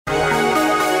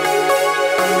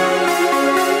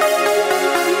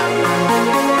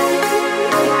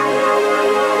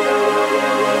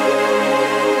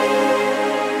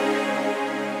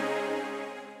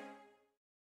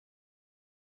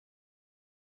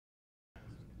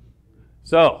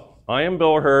So, I am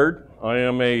Bil Herd. I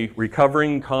am a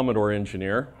recovering Commodore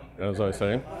engineer, as I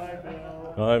say.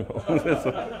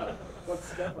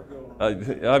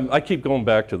 I keep going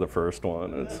back to the first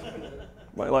one.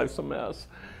 My life's a mess.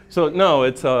 So no,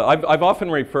 I've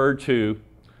often referred to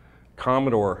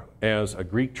Commodore as a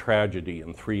Greek tragedy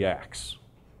in 3 acts.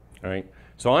 Right?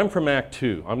 So I'm from Act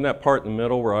 2. I'm that part in the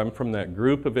middle where I'm from that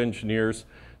group of engineers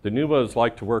that knew what it was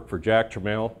like to work for Jack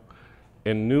Tramiel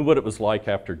and knew what it was like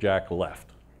after Jack left.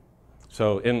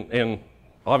 So, and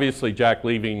obviously Jack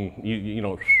leaving, you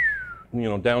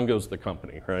know, down goes the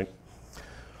company, right?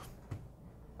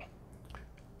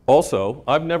 Also,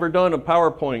 I've never done a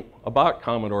PowerPoint about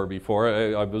Commodore before.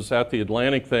 I was at the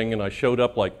Atlantic thing and I showed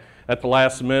up like at the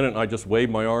last minute and I just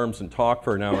waved my arms and talked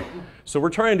for an hour. So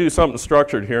we're trying to do something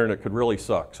structured here and it could really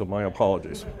suck, so my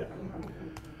apologies.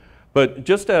 But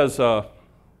just as,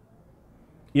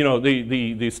 you know,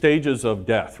 the stages of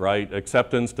death, right?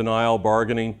 Acceptance, denial,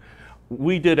 bargaining.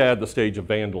 We did add the stage of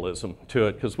vandalism to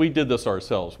it because we did this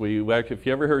ourselves. If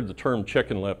you ever heard the term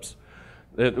chicken lips,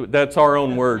 that's our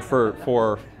own word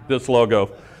for this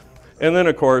logo. And then,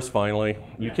 of course, finally,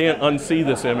 you can't unsee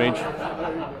this image.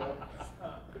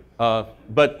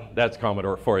 But that's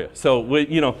Commodore for you. So,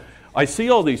 you know, I see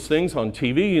all these things on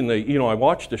TV, and you know, I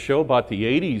watched a show about the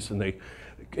 80s, and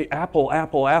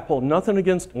Apple, nothing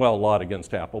against, well, a lot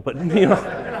against Apple, but, you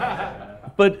know.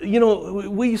 But, you know,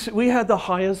 we had the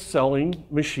highest selling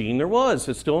machine there was.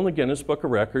 It's still in the Guinness Book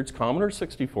of Records, Commodore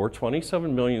 64,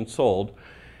 27 million sold.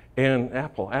 And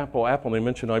Apple, they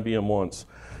mentioned IBM once.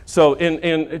 So,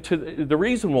 the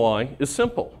reason why is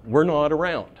simple. We're not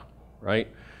around, right?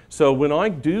 So when I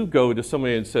do go to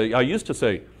somebody and say, I used to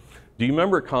say, do you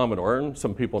remember Commodore? And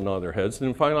some people nod their heads. And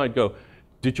then finally I'd go,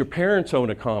 did your parents own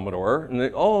a Commodore? And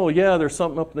they, oh yeah, there's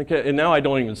something up in the, and now I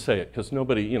don't even say it because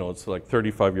nobody, you know, it's like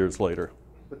 35 years later.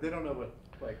 But they don't know what,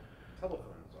 like,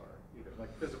 telephones are either,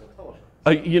 like physical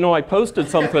telephones. You know, I posted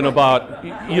something about,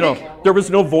 you know, there was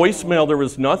no voicemail, there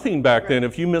was nothing back then.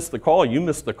 If you missed the call, you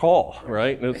missed the call,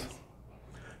 right?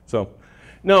 So,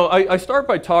 no, I start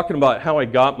by talking about how I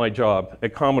got my job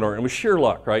at Commodore. And it was sheer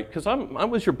luck, right? Because I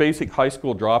was your basic high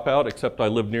school dropout, except I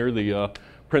lived near the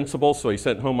principal, so he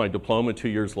sent home my diploma 2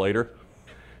 years later.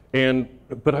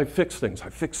 But I fixed things. I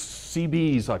fixed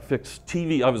CBs, I fixed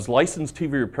TV. I was licensed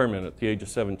TV repairman at the age of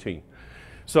 17.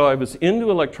 So I was into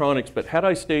electronics, but had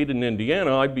I stayed in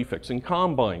Indiana, I'd be fixing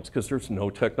combines because there's no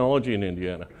technology in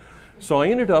Indiana. So I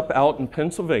ended up out in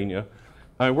Pennsylvania.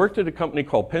 I worked at a company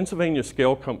called Pennsylvania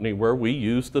Scale Company where we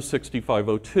used the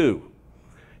 6502.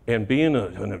 And being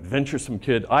an adventuresome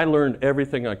kid, I learned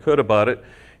everything I could about it.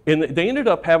 And they ended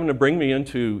up having to bring me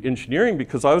into engineering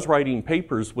because I was writing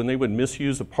papers when they would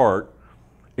misuse a part.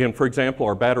 And for example,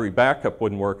 our battery backup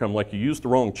wouldn't work. I'm like, you used the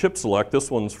wrong chip select, this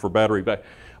one's for battery back.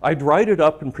 I'd write it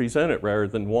up and present it rather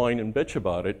than whine and bitch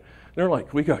about it. And they're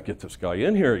like, we gotta get this guy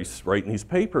in here, he's writing these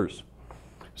papers.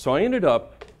 So I ended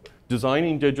up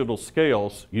designing digital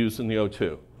scales using the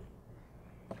O2.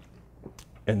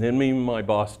 And then me and my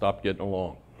boss stopped getting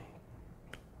along,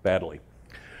 badly.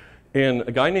 And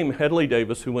a guy named Hedley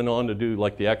Davis, who went on to do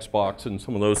like the Xbox and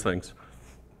some of those things,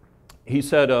 he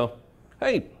said,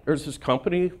 hey, there's this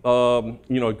company,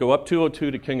 you know, go up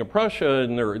 202 to King of Prussia,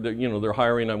 and they're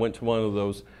hiring. I went to one of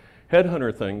those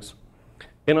headhunter things,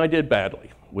 and I did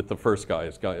badly with the first guy.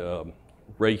 This guy,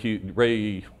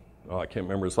 Ray, oh, I can't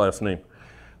remember his last name,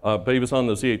 but he was on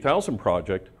the Z8000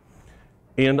 project,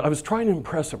 and I was trying to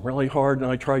impress him really hard, and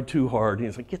I tried too hard, and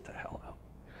he's like, get the hell out.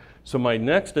 So my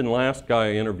next and last guy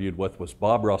I interviewed with was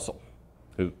Bob Russell,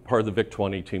 who's part of the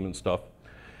VIC-20 team and stuff.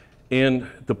 And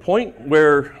the point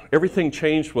where everything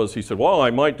changed was he said, well,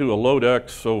 I might do a load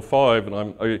X05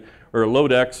 and or a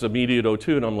load X immediate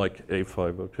 02, and I'm like,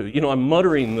 A502. You know, I'm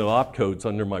muttering the opcodes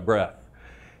under my breath.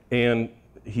 And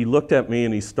he looked at me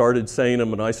and he started saying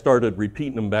them, and I started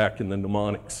repeating them back in the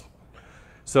mnemonics.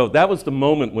 So that was the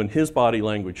moment when his body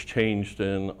language changed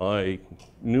and I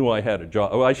knew I had a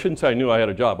job. Well, I shouldn't say I knew I had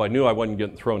a job. I knew I wasn't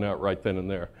getting thrown out right then and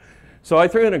there. So I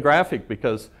threw in a graphic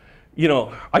because, you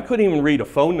know, I couldn't even read a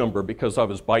phone number because I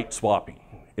was byte swapping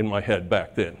in my head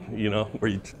back then, you know,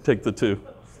 where you take the two.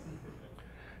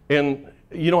 And,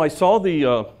 you know, I saw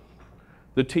the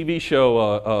TV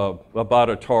show about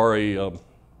Atari.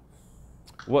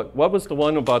 What was the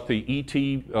one about the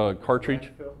ET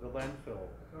cartridge? The landfill.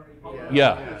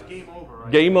 Yeah. It's Game Over.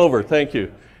 Right? Game Over, thank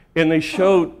you. And they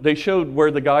showed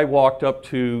where the guy walked up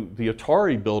to the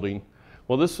Atari building.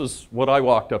 Well, this is what I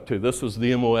walked up to. This was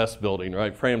the MOS building,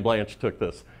 right? Fran Blanche took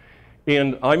this.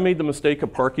 And I made the mistake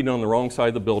of parking on the wrong side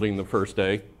of the building the first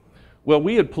day. Well,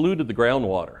 we had polluted the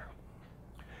groundwater.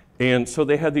 And so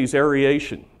they had these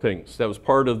aeration things. That was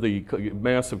part of the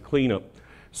massive cleanup.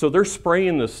 So they're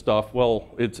spraying this stuff. Well,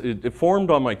 it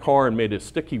formed on my car and made a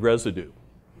sticky residue.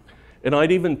 And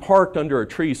I'd even parked under a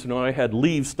tree, so now I had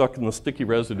leaves stuck in the sticky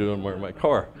residue in my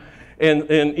car.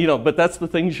 And you know, but that's the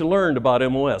things you learned about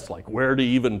MOS, like where to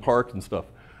even park and stuff.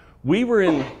 We were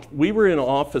in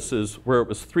offices where it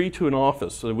was 3 to an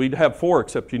office. So we'd have 4,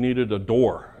 except you needed a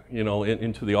door, you know,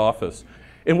 into the office.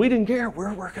 And we didn't care.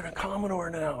 We're working at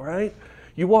Commodore now, right?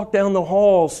 You walk down the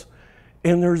halls,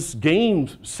 and there's game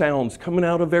sounds coming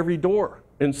out of every door.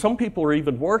 And some people are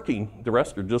even working. The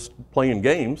rest are just playing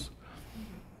games.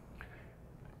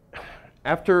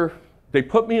 After they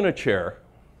put me in a chair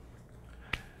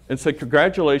and said,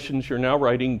 congratulations, you're now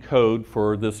writing code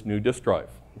for this new disk drive,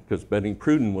 because Benny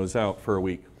Pruden was out for a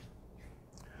week.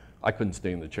 I couldn't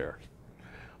stay in the chair.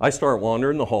 I start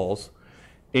wandering the halls,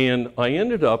 and I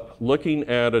ended up looking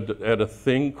at a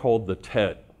thing called the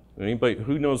TED. Anybody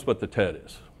who knows what the TED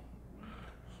is?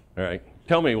 All right,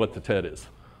 tell me what the TED is.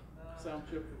 Sound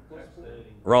chip for the plus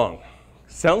 4? Wrong.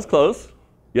 Sounds close.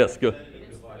 Yes, go.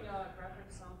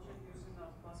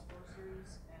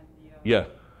 Yeah.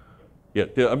 Yeah,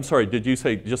 I'm sorry, did you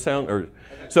say just sound? Or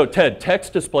so TED,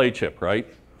 text display chip, right?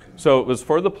 So it was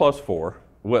for the plus 4.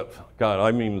 Well, God,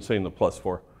 I'm even saying the plus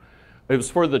 4. It was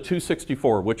for the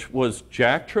 264, which was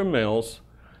Jack Trammell's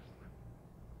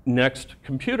next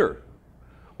computer.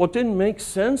 Well, it didn't make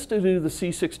sense to do the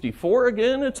C64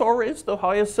 again. It's the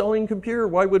highest selling computer.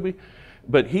 Why would we?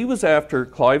 But he was after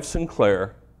Clive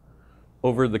Sinclair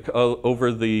over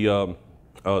the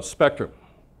Spectrum.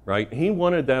 Right? He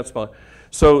wanted that spot.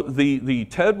 So the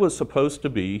TED was supposed to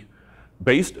be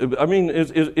based, I mean,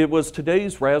 it was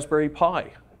today's Raspberry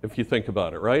Pi, if you think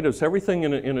about it, right? It was everything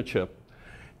in a chip.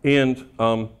 And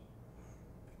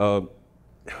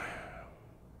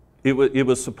it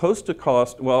was supposed to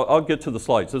cost, well, I'll get to the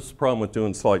slides. This is the problem with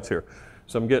doing slides here.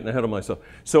 So I'm getting ahead of myself.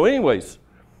 So anyways,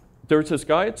 there's this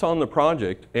guy that's on the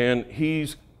project, and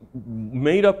he's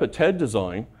made up a TED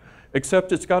design,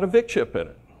 except it's got a VIC chip in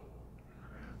it.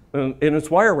 And it's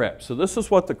wire wrapped. So this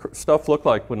is what the stuff looked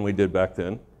like when we did back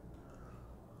then.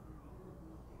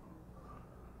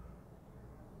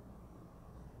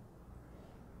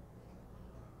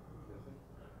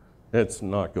 It's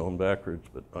not going backwards,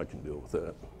 but I can deal with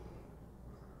that.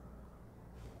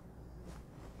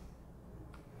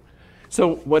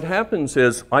 So what happens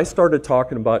is I started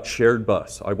talking about shared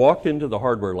bus. I walked into the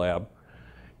hardware lab,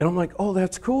 and I'm like, oh,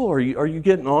 that's cool. Are you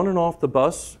getting on and off the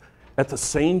bus at the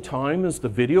same time as the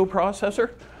video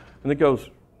processor? And it goes,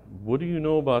 what do you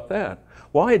know about that?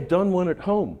 Well, I had done one at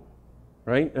home,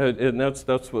 right? And that's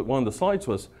what one of the slides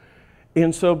was.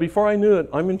 And so before I knew it,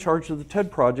 I'm in charge of the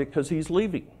TED project because he's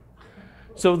leaving.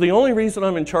 So the only reason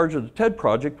I'm in charge of the TED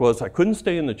project was I couldn't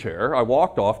stay in the chair. I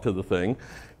walked off to the thing,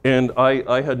 and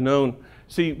I had known.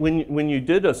 See, when you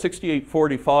did a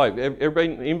 6845,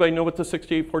 anybody know what the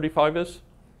 6845 is?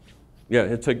 Yeah,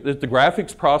 it's the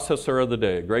graphics processor of the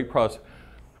day, a great processor.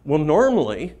 Well,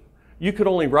 normally, you could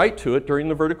only write to it during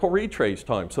the vertical retrace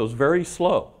time, so it's very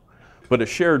slow. But a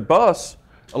shared bus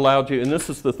allowed you, and this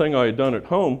is the thing I had done at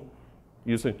home,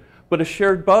 but a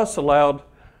shared bus allowed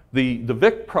the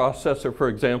VIC processor, for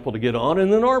example, to get on,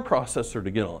 and then our processor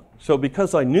to get on. So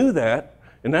because I knew that,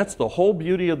 and that's the whole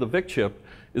beauty of the VIC chip,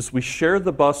 is we share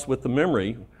the bus with the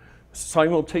memory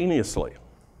simultaneously.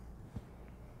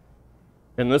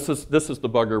 And this is the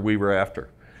bugger we were after.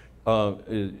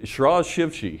 Shiraz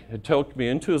Shivji had taken me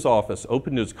into his office,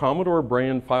 opened his Commodore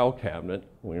brand file cabinet,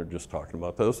 we were just talking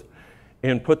about those,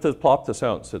 and plopped this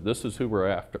out and said, this is who we're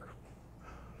after.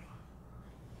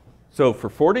 So for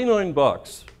 49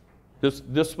 bucks,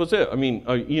 this was it. I mean,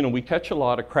 you know, we catch a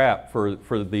lot of crap for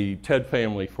the TED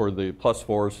family, for the plus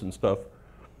 4s and stuff.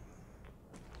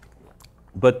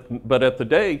 But at the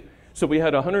day, so we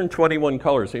had 121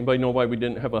 colors. Anybody know why we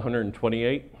didn't have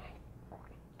 128?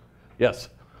 Yes?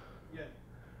 Yeah,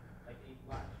 like 8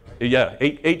 blacks, right? Yeah,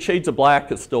 eight shades of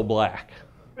black is still black.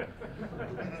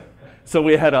 So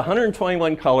we had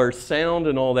 121 colors, sound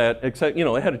and all that, except, you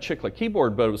know, it had a chiclet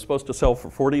keyboard, but it was supposed to sell for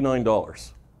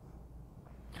 $49.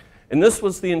 And this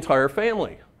was the entire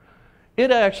family.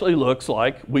 It actually looks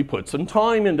like we put some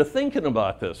time into thinking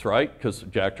about this, right? Because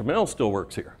Jack Trammell still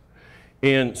works here.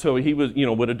 And so he was, you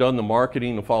know, would have done the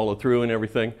marketing, the follow through and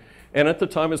everything. And at the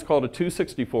time it's called a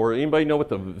 264. Anybody know what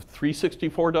the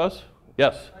 364 does?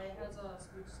 Yes? It has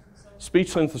a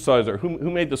speech synthesizer.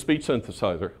 Who made the speech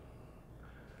synthesizer?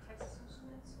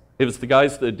 It was the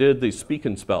guys that did the Speak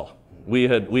and Spell. We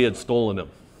had stolen them.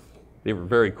 They were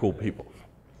very cool people.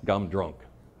 Got them drunk.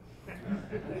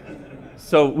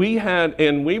 So we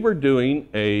were doing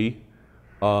a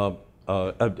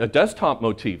a desktop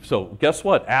motif. So guess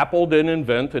what? Apple didn't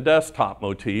invent a desktop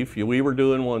motif. We were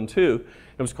doing one too.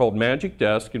 It was called Magic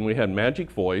Desk, and we had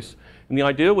Magic Voice. And the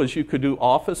idea was you could do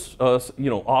office,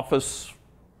 office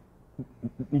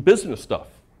business stuff.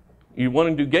 You want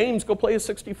to do games, go play a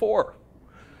 64.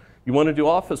 You want to do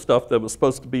office stuff that was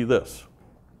supposed to be this.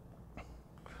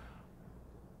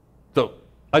 So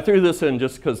I threw this in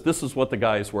just because this is what the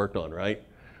guys worked on, right?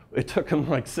 It took them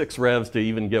like 6 revs to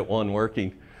even get one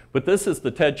working. But this is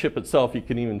the TED chip itself. You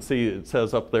can even see it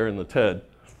says up there in the TED.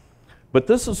 But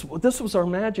this was our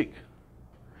magic,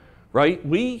 right?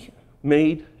 We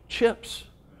made chips.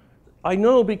 I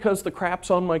know because the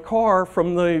crap's on my car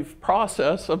from the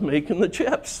process of making the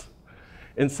chips.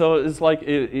 And so it's like,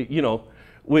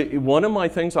 one of my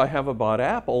things I have about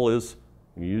Apple is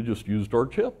you just used our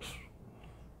chips.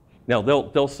 Now,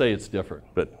 they'll say it's different,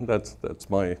 but that's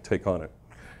my take on it.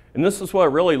 And this is what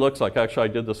it really looks like. Actually,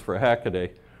 I did this for a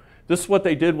Hackaday. This is what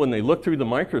they did when they looked through the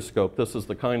microscope. This is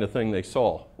the kind of thing they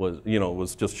saw,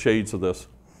 was just shades of this.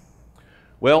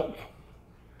 Well,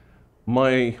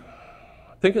 I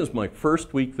think it was my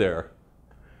first week there,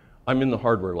 I'm in the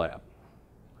hardware lab.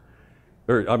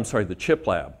 Or, I'm sorry, the chip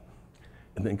lab.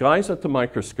 And the guy's at the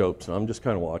microscopes, and I'm just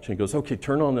kind of watching. He goes, okay,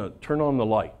 turn on the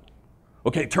light.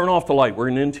 Okay, turn off the light. We're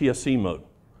in NTSC mode.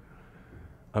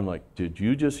 I'm like, did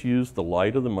you just use the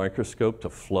light of the microscope to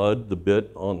flood the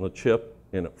bit on the chip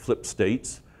and it flips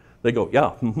states? They go,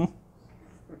 yeah, mm-hmm.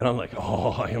 And I'm like,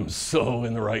 oh, I am so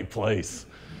in the right place.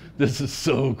 This is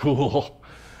so cool.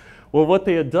 Well, what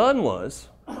they had done was,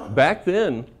 back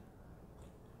then,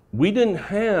 we didn't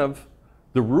have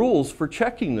the rules for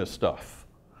checking this stuff,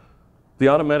 the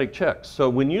automatic checks. So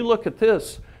when you look at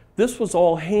this was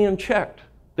all hand checked.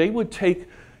 They would take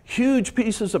huge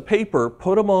pieces of paper,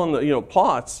 put them on the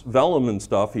plots, vellum and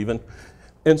stuff even,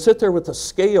 and sit there with a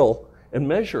scale and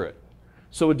measure it.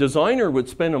 So a designer would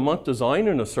spend a month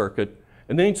designing a circuit,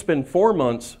 and then he'd spend 4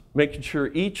 months making sure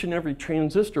each and every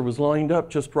transistor was lined up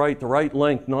just right, the right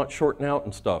length, not shorting out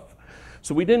and stuff.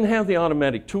 So we didn't have the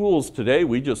automatic tools today.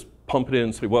 We just pump it in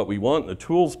and say what we want, and the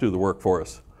tools do the work for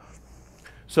us.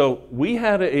 So we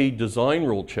had a design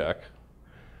rule check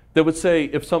that would say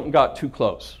if something got too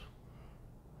close.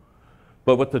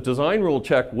 But what the design rule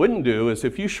check wouldn't do is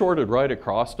if you shorted right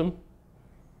across them,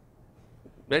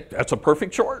 that's a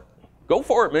perfect short. Go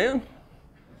for it, man.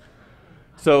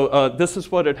 So this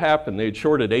is what had happened. They had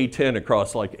shorted A10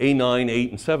 across like A9,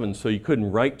 8, and 7, so you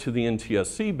couldn't write to the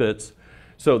NTSC bits.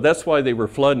 So that's why they were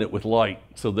flooding it with light,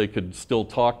 so they could still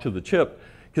talk to the chip,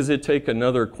 because it'd take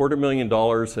another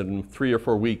 $250,000 and 3 or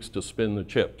 4 weeks to spin the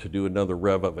chip to do another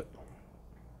rev of it.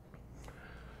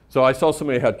 So I saw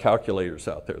somebody had calculators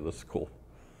out there. This is cool.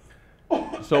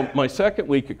 So my second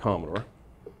week at Commodore,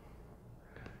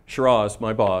 Shiraz,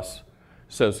 my boss,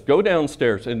 says, go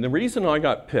downstairs. And the reason I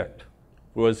got picked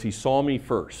was he saw me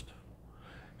first.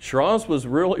 Shiraz was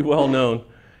really well known.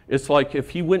 It's like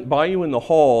if he went by you in the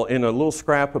hall and a little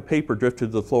scrap of paper drifted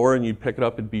to the floor and you'd pick it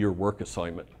up, it'd be your work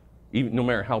assignment, even no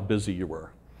matter how busy you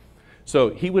were.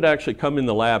 So he would actually come in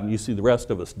the lab, and you see the rest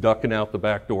of us ducking out the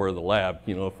back door of the lab,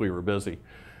 if we were busy.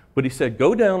 But he said,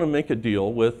 go down and make a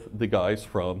deal with the guys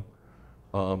from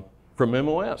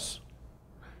MOS.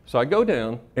 So I go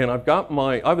down, and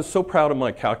I was so proud of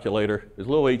my calculator. It was a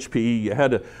little HP.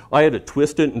 I had to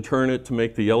twist it and turn it to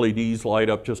make the LEDs light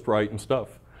up just right and stuff.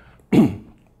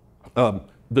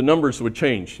 The numbers would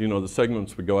change, the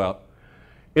segments would go out.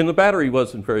 And the battery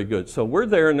wasn't very good. So we're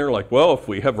there, and they're like, well, if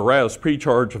we have a RAS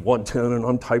pre-charge of 110, and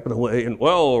I'm typing away, and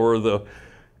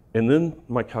then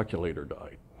my calculator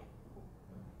died.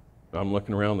 I'm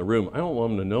looking around the room. I don't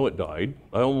want them to know it died.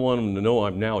 I don't want them to know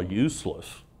I'm now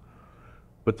useless.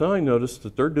 But then I noticed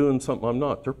that they're doing something I'm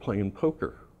not. They're playing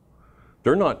poker.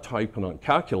 They're not typing on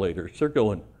calculators. They're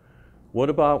going, what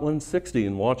about 160,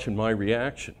 and watching my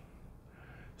reaction.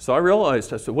 So I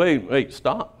realized, I said, wait,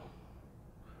 stop.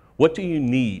 What do you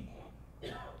need?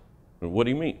 What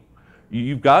do you mean?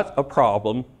 You've got a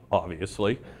problem,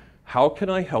 obviously. How can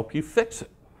I help you fix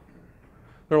it?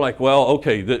 They're like, well,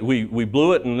 okay, we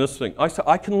blew it in this thing. I said,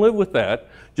 I can live with that.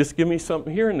 Just give me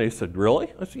something here. And they said,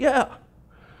 really? I said, yeah.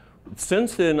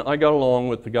 Since then, I got along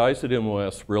with the guys at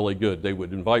MOS really good. They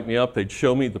would invite me up. They'd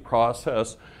show me the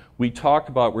process. We talked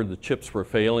about where the chips were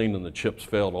failing, and the chips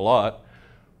failed a lot.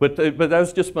 But that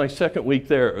was just my second week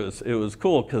there. It was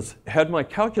cool, because had my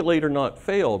calculator not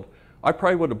failed, I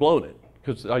probably would have blown it,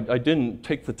 because I didn't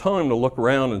take the time to look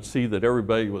around and see that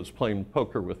everybody was playing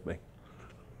poker with me.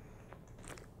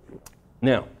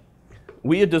 Now,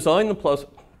 we had designed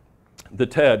the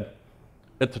TED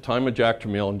at the time of Jack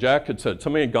Tramiel, and Jack had said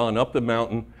somebody had gone up the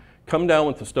mountain, come down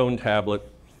with a stone tablet,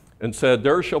 and said,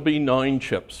 there shall be 9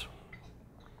 chips.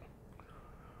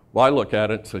 Well, I look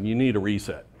at it and said, you need a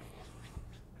reset.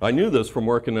 I knew this from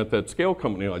working at that scale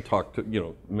company I talked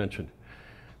to, mentioned.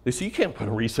 They said, you can't put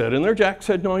a reset in there. Jack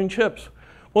said 9 chips.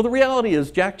 Well, the reality is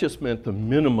Jack just meant the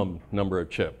minimum number of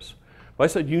chips. But I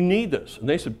said, you need this. And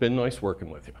they said, been nice working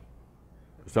with you.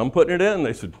 So I'm putting it in.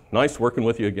 They said, nice working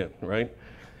with you again, right?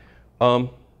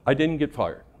 I didn't get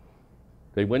fired.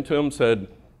 They went to him and said,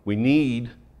 we need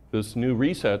this new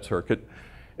reset circuit.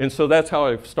 And so that's how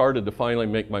I started to finally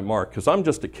make my mark, because I'm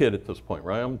just a kid at this point,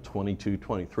 right? I'm 22,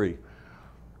 23.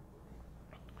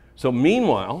 So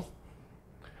meanwhile,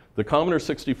 the Commodore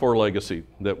 64 legacy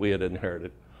that we had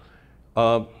inherited,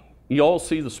 you all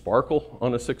see the sparkle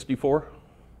on a 64?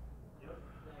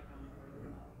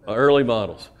 Early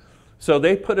models. So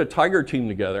they put a Tiger team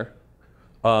together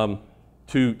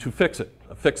to fix it,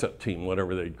 a fix-it team,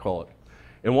 whatever they'd call it.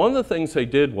 And one of the things they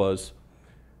did was,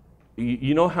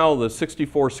 you know how the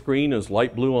 64 screen is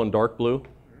light blue on dark blue?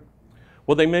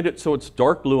 Well, they made it so it's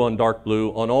dark blue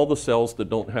on all the cells that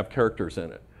don't have characters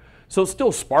in it. So it's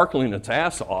still sparkling its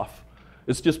ass off.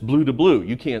 It's just blue to blue.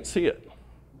 You can't see it.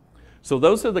 So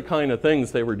those are the kind of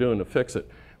things they were doing to fix it.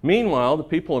 Meanwhile, the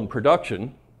people in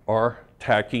production are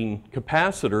tacking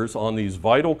capacitors on these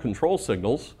vital control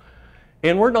signals,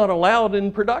 and we're not allowed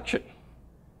in production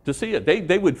to see it.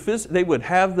 They would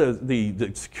have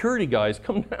the security guys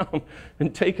come down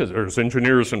and take us. There's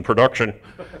engineers in production,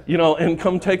 and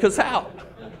come take us out.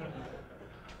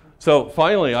 So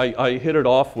finally, I hit it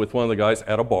off with one of the guys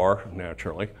at a bar,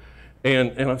 naturally,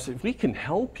 and I said, we can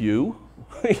help you.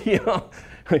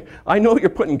 I know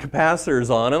you're putting capacitors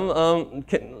on them.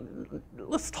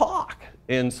 Let's talk.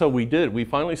 And so we did. We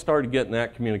finally started getting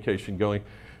that communication going.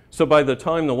 So by the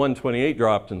time the 128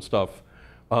 dropped and stuff,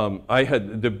 I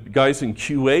had the guys in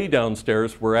QA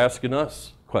downstairs were asking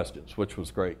us questions, which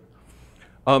was great.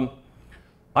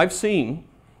 I've seen,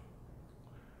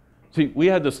 we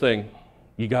had this thing,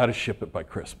 you got to ship it by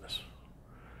Christmas.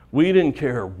 We didn't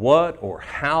care what or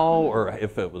how or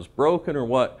if it was broken or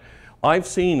what. I've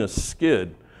seen a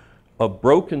skid of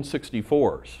broken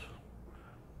 64s.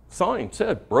 Sign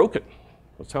said broken.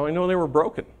 That's how I know they were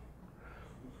broken.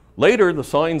 Later, the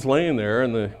sign's laying there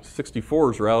and the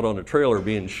 64s are out on a trailer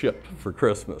being shipped for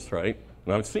Christmas, right?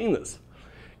 And I've seen this.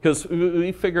 Because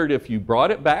we figured if you brought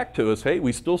it back to us, hey,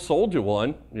 we still sold you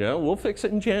one, we'll fix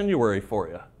it in January for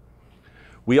you.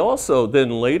 We also, then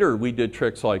later, we did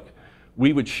tricks like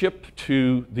we would ship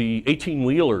to the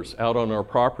 18-wheelers out on our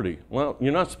property. Well,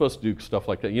 you're not supposed to do stuff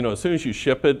like that. As soon as you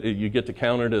ship it, you get to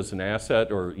count it as an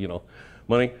asset or,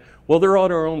 money. Well, they're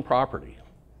on our own property.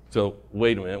 So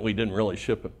wait a minute, we didn't really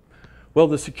ship it. Well,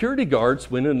 the security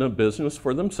guards went into business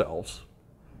for themselves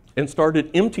and started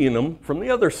emptying them from the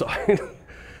other side.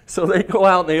 So they go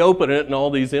out and they open it, and all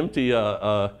these empty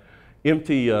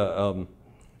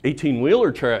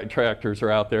 18-wheeler tractors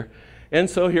are out there. And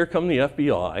so here come the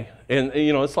FBI. And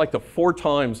it's like the 4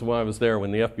 times when I was there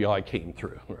when the FBI came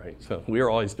through, right? So we were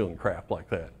always doing crap like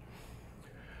that.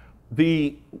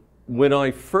 When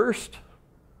I first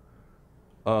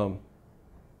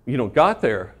got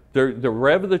there, the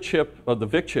rev of the chip, of the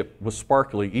VIC chip, was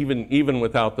sparkly, even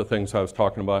without the things I was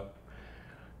talking about.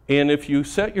 And if you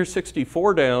set your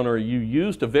 64 down or you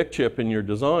used a VIC chip in your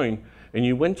design and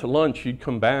you went to lunch, you'd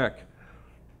come back,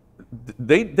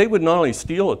 they would not only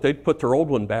steal it, they'd put their old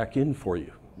one back in for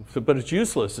you. So, but it's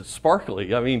useless, it's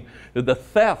sparkly. I mean, the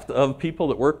theft of people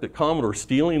that worked at Commodore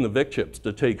stealing the VIC chips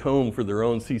to take home for their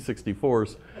own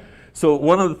C64s. So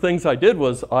one of the things I did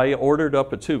was I ordered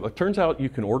up a tube. It turns out you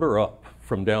can order up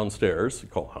from downstairs.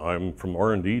 I'm from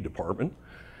R&D department.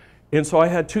 And so I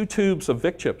had 2 tubes of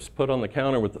VIC chips put on the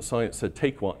counter with the sign that said,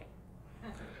 take one.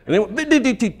 And they went, they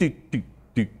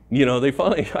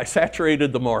finally, I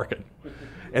saturated the market.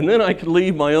 And then I could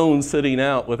leave my own sitting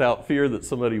out without fear that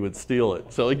somebody would steal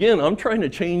it. So again, I'm trying to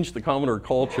change the Commodore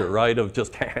culture, right, of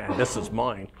just, this is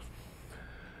mine.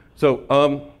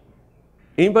 So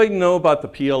anybody know about the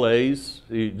PLAs,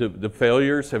 the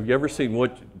failures? Have you ever seen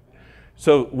what?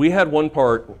 So we had one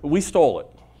part, we stole it.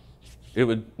 It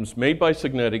was made by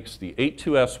Signetics, the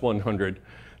 82S100.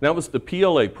 That was the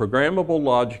PLA, Programmable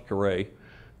Logic Array,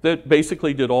 that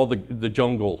basically did all the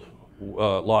jungle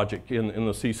logic in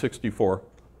the C64.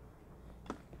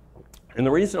 And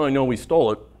the reason I know we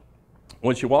stole it,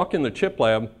 once you walk in the chip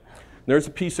lab, there's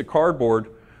a piece of cardboard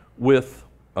with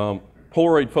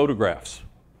Polaroid photographs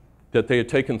that they had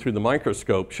taken through the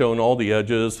microscope, showing all the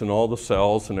edges and all the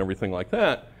cells and everything like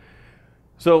that.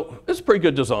 So it's a pretty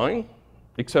good design,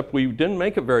 except we didn't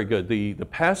make it very good. The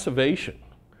passivation,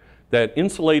 that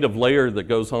insulative layer that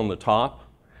goes on the top,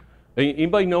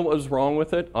 anybody know what was wrong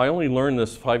with it? I only learned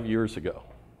this 5 years ago.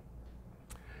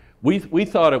 We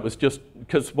thought it was just,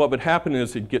 because what would happen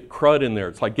is it'd get crud in there.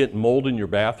 It's like getting mold in your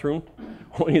bathroom,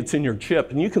 only it's in your chip,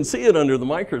 and you can see it under the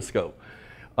microscope.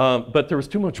 But there was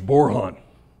too much boron,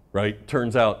 right,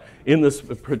 turns out, in this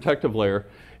protective layer.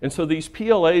 And so these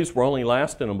PLAs were only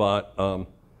lasting about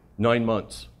 9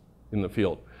 months in the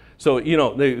field. So, you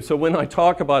know, so when I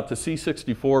talk about the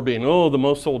C64 being, oh, the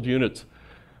most sold units,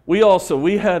 we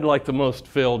had like the most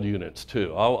failed units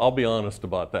too. I'll be honest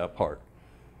about that part.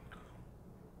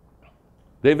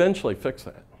 They eventually fixed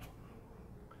that.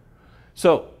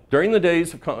 So during the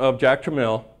days of Jack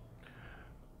Trammell,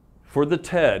 for the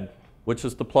TED, which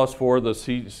is the +4, the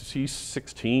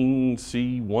C16,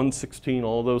 C116,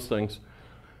 all those things,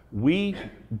 we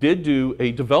did do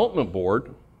a development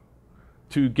board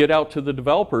to get out to the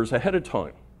developers ahead of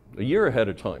time, a year ahead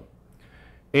of time.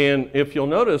 And if you'll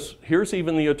notice, here's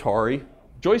even the Atari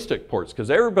joystick ports, because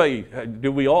everybody,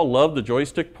 do we all love the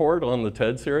joystick port on the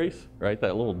TED series, right?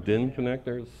 That little DIN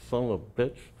connector, son of a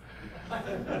bitch.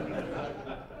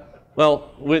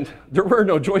 Well, there were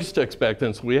no joysticks back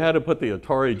then, so we had to put the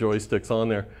Atari joysticks on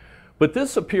there. But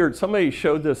this appeared, somebody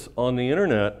showed this on the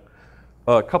internet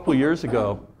a couple years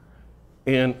ago,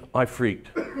 and I freaked.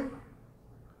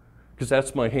 Because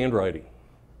that's my handwriting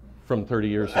from 30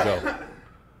 years ago.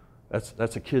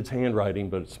 That's a kid's handwriting,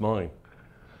 but it's mine.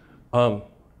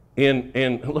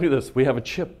 And look at this, we have a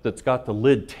chip that's got the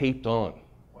lid taped on.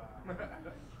 Wow.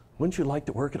 Wouldn't you like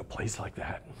to work at a place like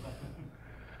that?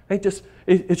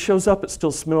 It shows up, it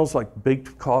still smells like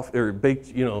baked coffee, or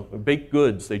baked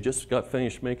goods. They just got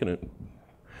finished making it.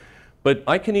 But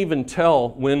I can even tell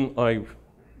when I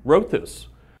wrote this,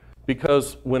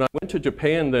 because when I went to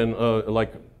Japan then,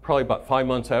 probably about 5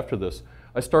 months after this,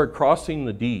 I started crossing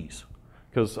the D's,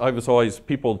 because I was always,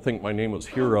 people would think my name was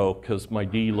Hero because my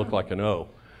D looked like an O.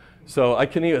 So I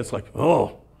can even, it's like,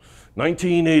 oh,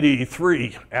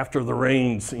 1983, after the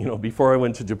rains, before I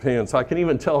went to Japan. So I can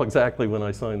even tell exactly when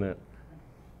I signed that.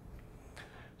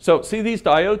 So see these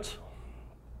diodes?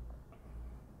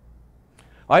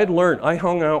 I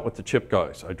hung out with the chip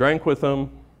guys. I drank with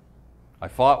them, I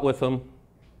fought with them,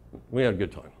 we had a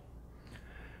good time.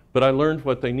 But I learned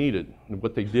what they needed and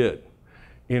what they did.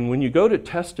 And when you go to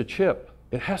test a chip,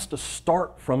 it has to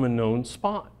start from a known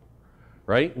spot,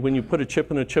 right? When you put a chip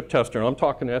in a chip tester, and I'm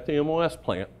talking at the MOS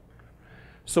plant.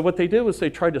 So what they did was they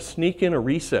tried to sneak in a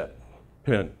reset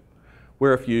pin,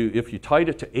 where if you tied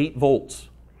it to 8 volts,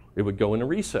 it would go in a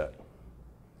reset.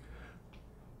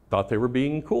 Thought they were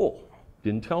being cool,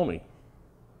 didn't tell me.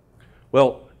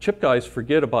 Well, chip guys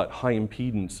forget about high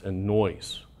impedance and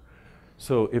noise.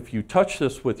 So if you touch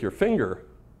this with your finger,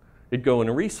 it'd go in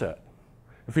a reset.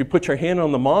 If you put your hand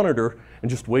on the monitor and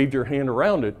just waved your hand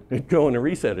around it, it'd go in a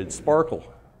reset, it'd sparkle.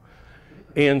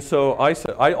 And so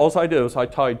all I did was I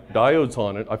tied diodes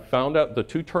on it. I found out the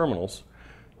 2 terminals,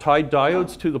 tied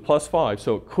diodes to the +5,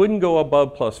 so it couldn't go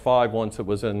above +5 once it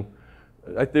was in,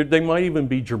 they might even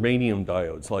be germanium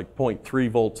diodes, like 0.3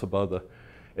 volts above the,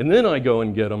 and then I go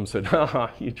and get them and said, haha,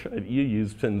 you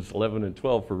used pins 11 and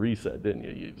 12 for reset, didn't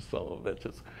you, you son of a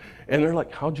bitches? And they're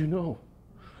like, how'd you know?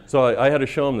 So I had to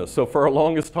show them this. So for our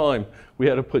longest time, we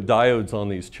had to put diodes on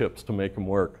these chips to make them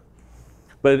work.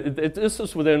 But this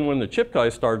is within when the chip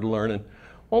guys started learning,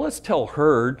 well, let's tell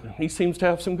Herd, he seems to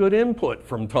have some good input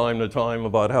from time to time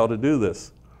about how to do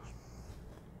this.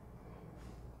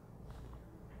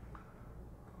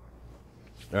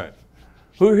 All right.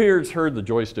 Who here has heard the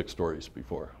joystick stories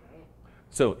before?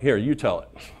 So here, you tell it.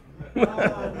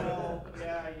 Well,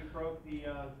 yeah, you broke the,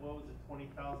 what was it,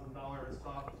 $20,000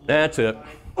 soft. That's it.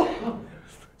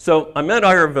 So I met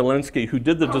Ira Valinsky, who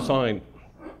did the design,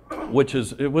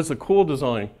 it was a cool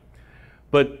design.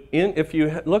 But if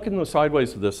you look in the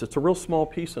sideways of this, it's a real small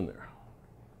piece in there.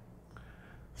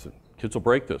 So kids will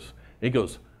break this. And he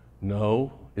goes,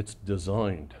 no, it's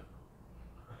designed.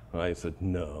 I said,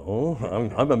 no,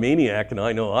 I'm a maniac and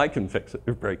I know I can fix it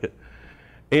or break it.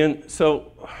 And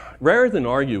so rather than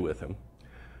argue with him,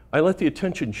 I let the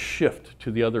attention shift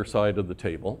to the other side of the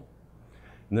table.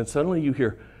 And then suddenly you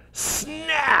hear,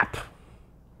 snap!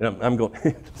 And I'm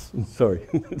going, sorry.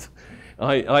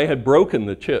 I had broken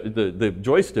the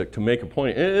joystick to make a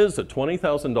point. It is a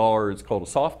 $20,000, it's called a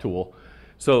soft tool.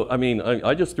 So, I mean,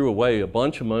 I just threw away a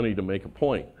bunch of money to make a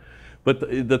point. But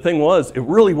the thing was, it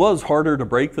really was harder to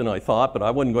break than I thought, but I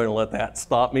wasn't going to let that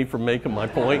stop me from making my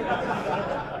point.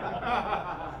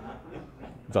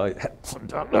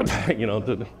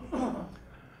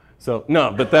 So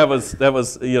no, but that was,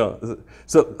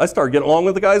 so I started getting along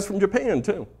with the guys from Japan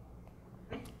too.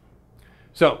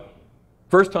 So,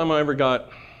 first time I ever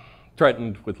got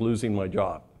threatened with losing my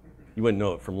job. You wouldn't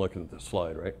know it from looking at this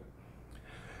slide, right?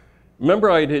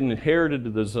 Remember, I had inherited the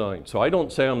design, so I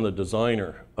don't say I'm the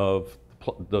designer of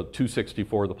the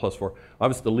 264, the plus 4. I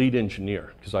was the lead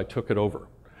engineer because I took it over.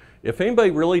 If anybody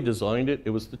really designed it,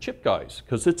 it was the chip guys,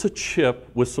 because it's a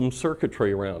chip with some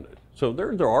circuitry around it. So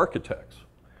they're architects.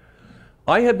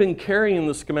 I had been carrying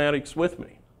the schematics with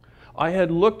me. I had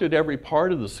looked at every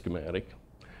part of the schematic,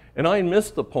 and I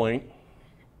missed the point,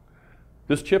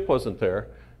 this chip wasn't there,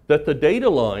 that the data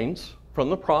lines from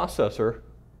the processor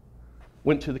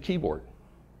went to the keyboard.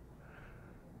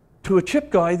 To a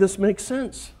chip guy, this makes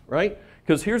sense, right?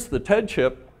 Because here's the TED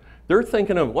chip. They're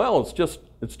thinking of, well, it's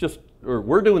just, or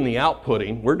we're doing the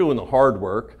outputting, we're doing the hard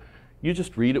work. You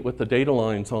just read it with the data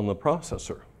lines on the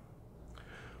processor.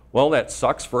 Well, that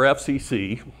sucks for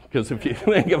FCC, because if you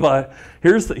think about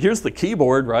it, here's the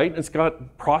keyboard, right? It's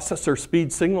got processor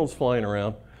speed signals flying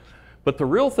around. But the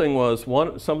real thing was,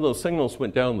 some of those signals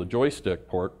went down the joystick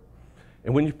port,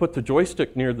 and when you put the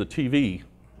joystick near the TV,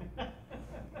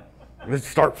 it'd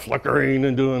start flickering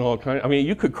and doing all kinds. I mean,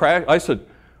 you could crash. I said,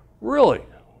 really?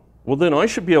 Well, then I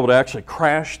should be able to actually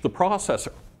crash the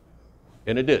processor.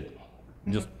 And it did.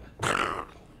 Just,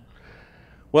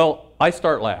 well, I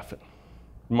start laughing.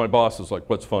 My boss is like,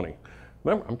 what's funny?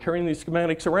 Remember, I'm carrying these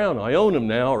schematics around. I own them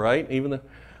now, right? Even though,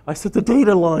 I said, the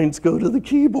data lines go to the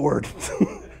keyboard.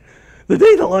 The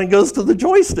data line goes to the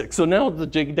joystick. So now the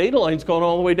data line's going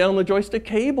all the way down the joystick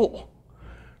cable,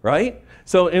 right?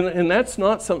 So, and that's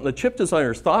not something the chip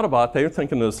designers thought about. They were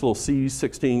thinking of this little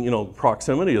C16,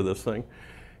 proximity of this thing.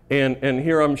 And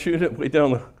here I'm shooting it way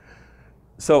down the,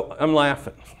 so I'm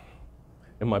laughing.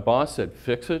 And my boss said,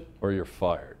 fix it or you're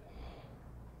fired.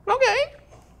 Okay,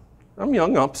 I'm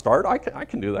young upstart, I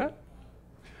can do that.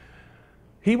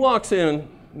 He walks in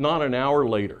not an hour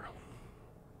later,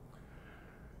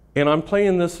 and I'm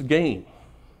playing this game,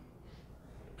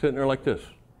 sitting there like this.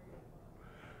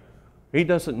 He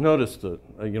doesn't notice that,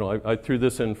 I threw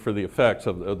this in for the effects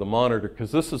of the monitor,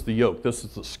 because this is the yoke. This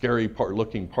is the scary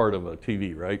looking part of a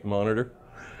TV, right, monitor.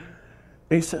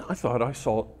 And he said, I thought I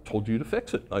told you to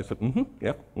fix it. I said,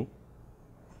 yeah.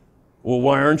 Well,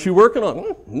 why aren't you working on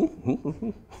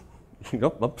it?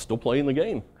 I'm still playing the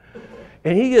game.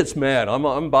 And he gets mad. I'm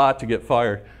about to get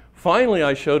fired. Finally,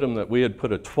 I showed him that we had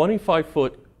put a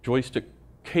 25-foot joystick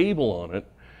cable on it,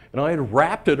 and I had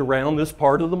wrapped it around this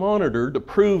part of the monitor to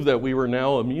prove that we were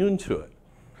now immune to it.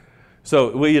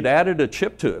 So we had added a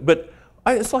chip to it. But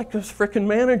it's like this frickin'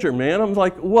 manager, man. I'm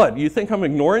like, what? You think I'm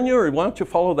ignoring you? Or why don't you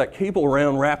follow that cable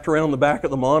around, wrapped around the back of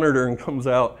the monitor, and comes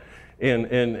out and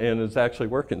it's actually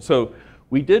working. So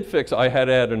we did fix, I had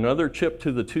to add another chip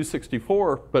to the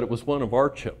 264, but it was one of our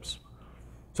chips.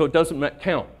 So it doesn't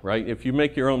count, right? If you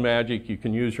make your own magic, you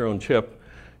can use your own chip.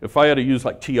 If I had to use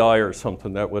like TI or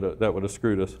something, that would have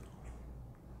screwed us.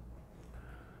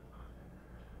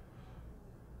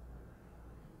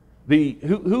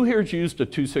 Who here's used a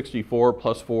 264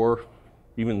 plus 4,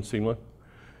 even SEMA?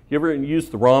 You ever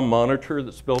used the ROM monitor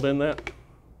that's built in that?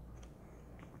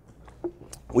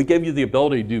 We gave you the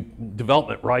ability to do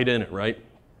development right in it, right?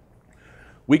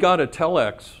 We got a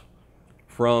telex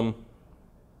from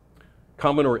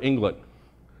Commodore England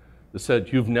that said,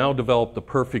 you've now developed the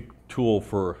perfect tool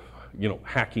for,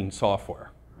 hacking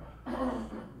software.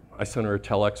 I sent her a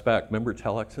telex back. Remember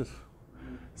telexes?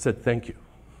 Said, thank you.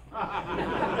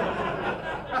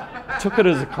 Took it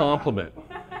as a compliment.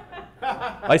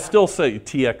 I still say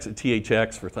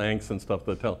THX for thanks and stuff.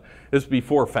 It's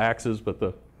before faxes, but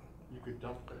the... You could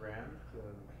dump the RAM to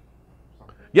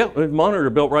something? Yeah, a monitor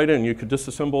built right in. You could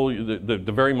disassemble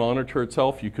the very monitor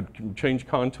itself. You could change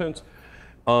contents.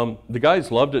 The guys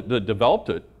loved it that developed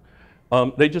it.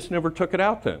 They just never took it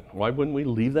out then. Why wouldn't we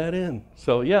leave that in?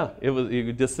 So yeah,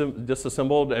 you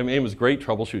disassembled. I mean, it was a great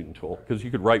troubleshooting tool because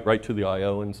you could write right to the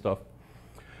I/O and stuff.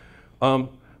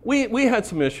 We had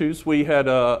some issues. We had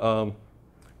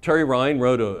Terry Ryan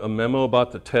wrote a memo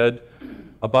about the TED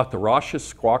about the raucous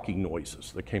squawking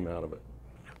noises that came out of it.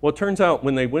 Well, it turns out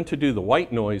when they went to do the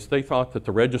white noise, they thought that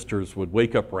the registers would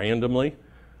wake up randomly.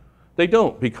 They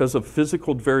don't because of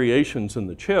physical variations in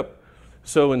the chip.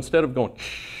 So instead of going,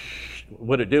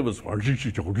 what it did was, we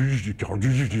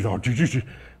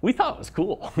thought it was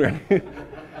cool.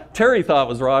 Terry thought it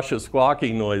was raucous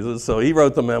squawking noises, so he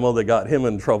wrote the memo that got him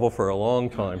in trouble for a long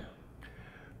time.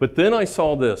 But then I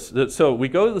saw this. So we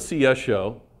go to the CS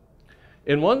show,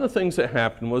 and one of the things that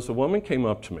happened was a woman came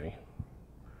up to me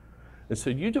and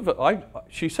said,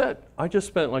 she said, I just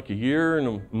spent like a year and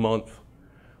a month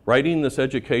writing this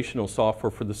educational software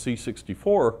for the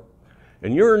C64,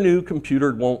 and your new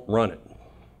computer won't run it.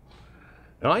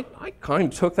 And I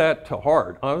kind of took that to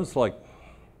heart. I was like,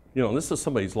 this is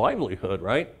somebody's livelihood,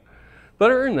 right?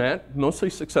 But other than that, mostly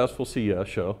successful CES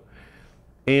show.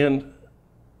 And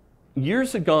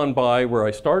years had gone by where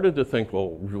I started to think, well,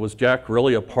 was Jack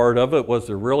really a part of it? Was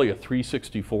there really a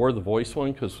 364, the voice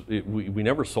one? Because we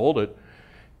never sold it.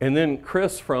 And then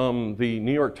Chris from the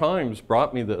New York Times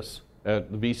brought me this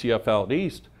at the VCF out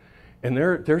east. And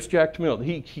there's Jack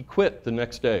DeMille. He quit the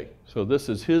next day. So this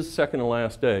is his second to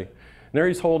last day. And there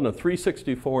he's holding a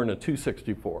 364 and a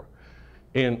 264.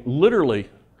 And literally,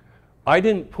 I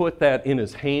didn't put that in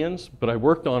his hands, but I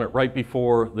worked on it right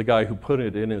before the guy who put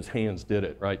it in his hands did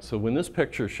it, right? So when this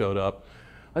picture showed up,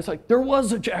 I was like, there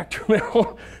was a Jack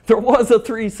DeMille, there was a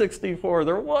 364,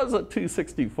 there was a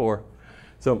 264.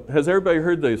 So has everybody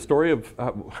heard the story of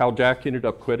how Jack ended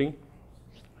up quitting?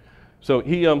 So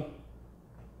he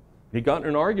got in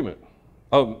an argument.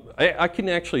 I can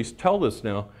actually tell this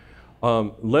now.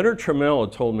 Leonard Trammell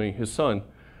had told me, his son,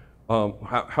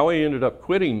 how he ended up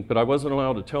quitting, but I wasn't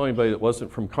allowed to tell anybody that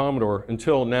wasn't from Commodore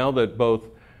until now that both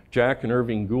Jack and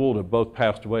Irving Gould have both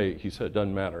passed away. He said it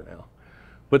doesn't matter now.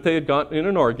 But they had gotten in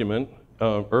an argument.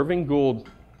 Irving Gould,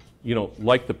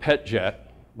 liked the pet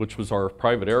jet, which was our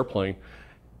private airplane,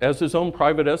 as his own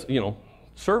private,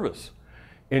 service.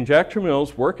 And Jack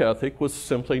Trammell's work ethic was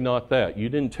simply not that. You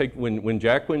didn't take, when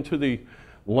Jack went to the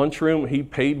lunchroom, he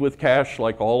paid with cash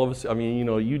like all of us. I mean,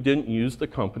 you didn't use the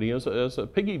company as a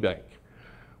piggy bank.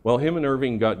 Well, him and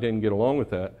Irving didn't get along with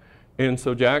that. And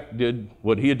so Jack did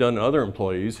what he had done to other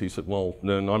employees. He said, well,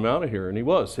 then I'm out of here. And he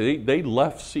was. They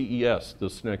left CES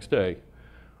this next day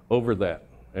over that.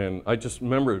 And I just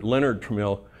remember Leonard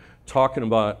Trammell talking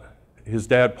about his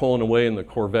dad pulling away in the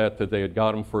Corvette that they had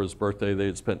got him for his birthday. They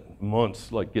had spent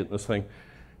months like getting this thing.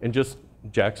 And just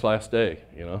Jack's last day,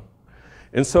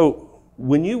 And so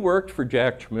when you worked for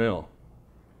Jack Trammell,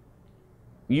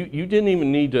 you didn't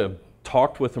even need to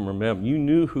talk with him or met him. You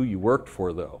knew who you worked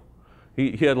for, though.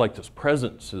 He had like this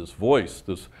presence, his voice,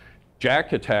 this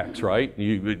Jack attacks, right?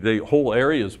 The whole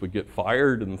areas would get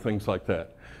fired and things like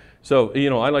that. So,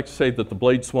 I like to say that the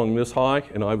blade swung this high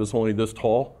and I was only this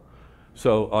tall.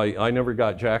 So I never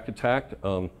got Jack attacked,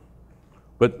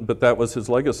 but that was his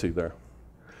legacy there.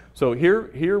 So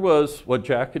here was what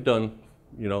Jack had done,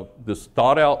 this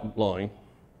thought out line.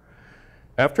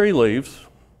 After he leaves,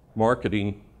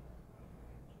 marketing,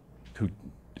 who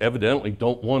evidently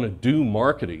don't want to do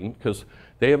marketing because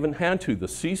they haven't had to. The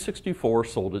C64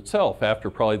 sold itself after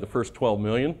probably the first 12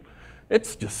 million.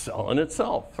 It's just selling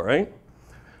itself, right?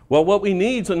 Well, what we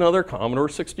need is another Commodore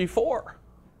 64.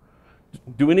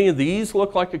 Do any of these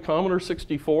look like a Commodore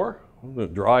 64? The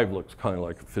drive looks kind of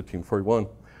like a 1541.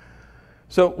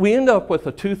 So we end up with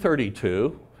a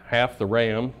 232, half the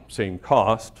RAM, same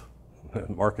cost.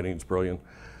 Marketing's brilliant.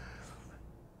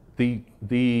 The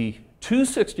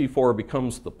 264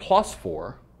 becomes the plus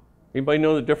 4. Anybody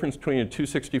know the difference between a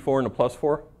 264 and a plus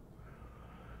 4?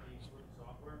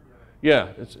 Yeah,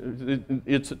 it's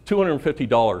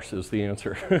 $250 is the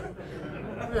answer.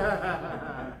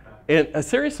 And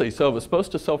seriously, so it was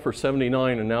supposed to sell for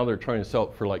 $79 and now they're trying to sell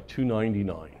it for like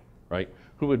 $299, right?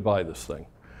 Who would buy this thing?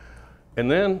 And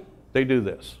then they do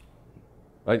this.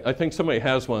 I think somebody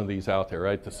has one of these out there,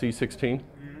 right? The C16?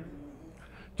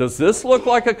 Does this look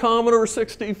like a Commodore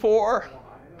 64?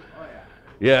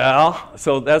 Yeah,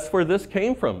 so that's where this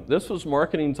came from. This was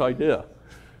marketing's idea.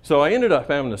 So I ended up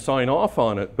having to sign off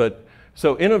on it, but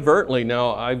so inadvertently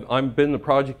now I've been the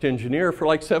project engineer for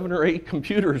like 7 or 8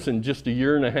 computers in just a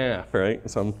year and a half, right?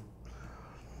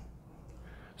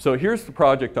 So here's the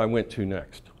project I went to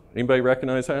next. Anybody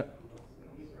recognize that?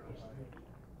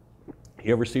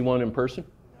 You ever see one in person?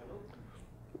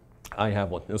 I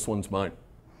have one. This one's mine.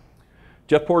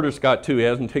 Jeff Porter's got two. He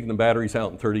hasn't taken the batteries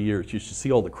out in 30 years. You should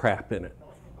see all the crap in it.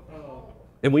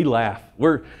 And we laugh.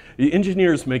 The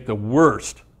engineers make the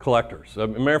worst collectors. As a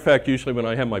matter of fact, usually when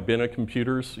I have my bin of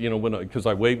computers, because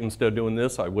I wave instead of doing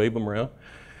this, I wave them around.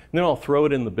 And then I'll throw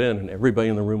it in the bin and everybody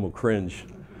in the room will cringe.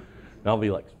 And I'll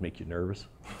be like, make you nervous?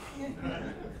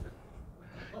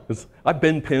 I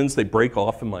bend pins, they break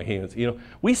off in my hands.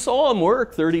 We saw them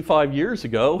work 35 years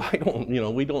ago.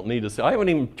 We don't need to see. I haven't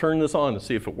even turned this on to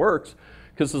see if it works,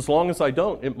 because as long as I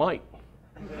don't, it might.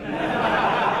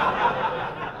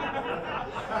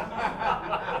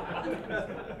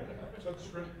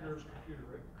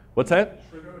 What's that?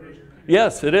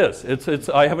 Yes, it is.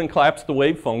 I haven't collapsed the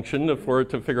wave function for it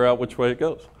to figure out which way it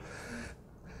goes.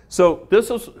 So this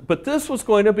was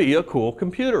going to be a cool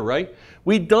computer, right?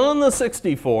 We'd done the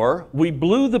 64, we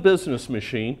blew the business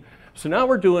machine, so now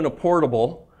we're doing a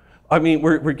portable. I mean,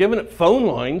 we're giving it phone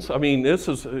lines. I mean, this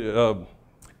is,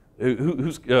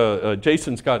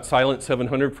 Jason's got Silent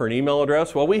 700 for an email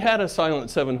address. Well, we had a Silent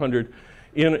 700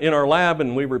 in our lab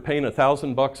and we were paying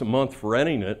 $1,000 a month for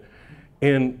renting it.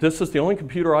 And this is the only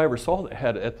computer I ever saw that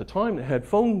had, at the time, that had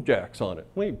phone jacks on it.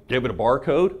 We gave it a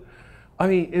barcode. I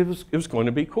mean, it was going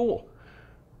to be cool.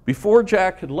 Before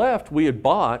Jack had left, we had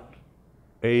bought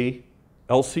a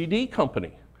LCD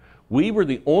company. We were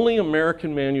the only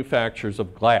American manufacturers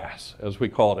of glass, as we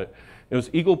called it. It was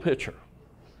Eagle Picture.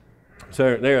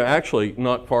 So they're actually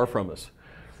not far from us.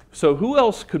 So who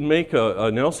else could make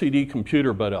an LCD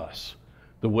computer but us,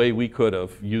 the way we could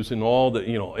have, using all the,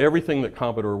 everything that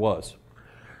Commodore was.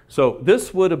 So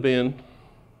this would have been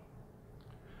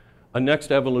a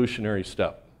next evolutionary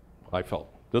step, I felt.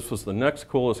 This was the next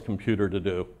coolest computer to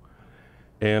do.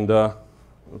 And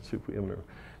let's see if we have another.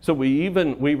 So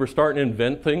we were starting to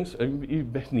invent things.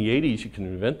 In the 80s, you can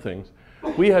invent things.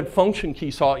 We had function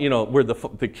keys, where the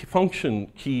function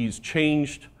keys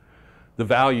changed the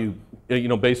value,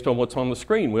 based on what's on the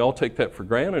screen. We all take that for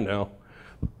granted now.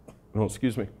 Oh,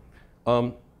 excuse me.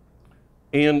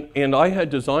 And I had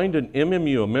designed an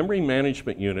MMU, a memory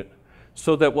management unit,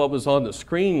 so that what was on the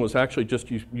screen was actually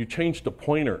just, you changed the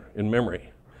pointer in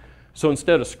memory. So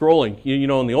instead of scrolling,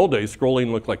 in the old days,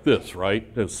 scrolling looked like this, right?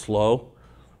 It was slow.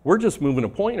 We're just moving a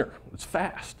pointer. It's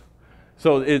fast.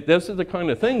 So these are the kind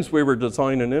of things we were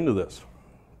designing into this.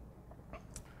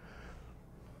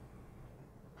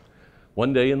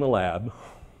 One day in the lab,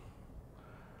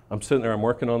 I'm sitting there, I'm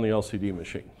working on the LCD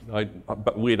machine.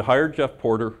 We had hired Jeff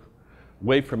Porter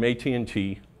away from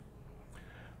AT&T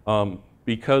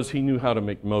because he knew how to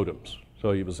make modems.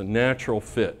 So he was a natural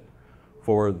fit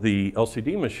for the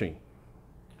LCD machine.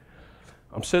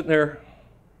 I'm sitting there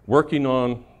working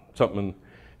on something,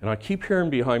 and I keep hearing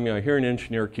behind me, I hear an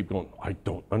engineer keep going, I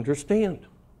don't understand.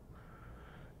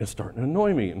 It's starting to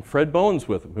annoy me. And Fred Bowen's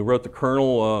with him, who wrote the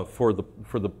kernel for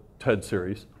the TED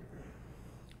series.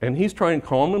 And he's trying to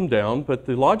calm him down, but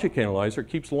the logic analyzer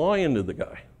keeps lying to the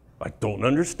guy. I don't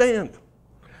understand.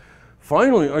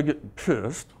 Finally, I get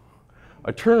pissed.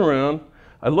 I turn around,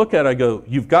 I look at it, I go,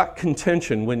 you've got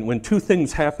contention. When two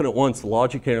things happen at once, the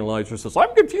logic analyzer says,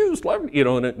 I'm confused,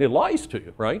 and it lies to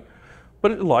you, right?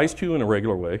 But it lies to you in a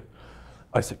regular way.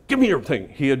 I said, give me your thing.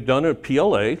 He had done a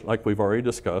PLA, like we've already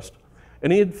discussed,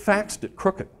 and he had faxed it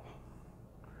crooked.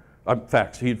 He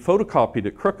had photocopied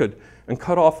it crooked and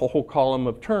cut off a whole column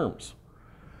of terms.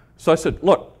 So I said,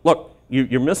 look,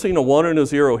 you're missing a 1 and a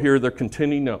 0 here, they're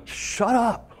continuing now. Shut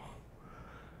up.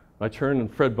 I turned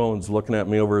and Fred Bowen's looking at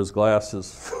me over his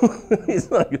glasses.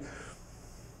 He's like,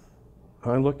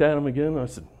 I looked at him again, I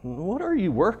said, what are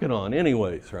you working on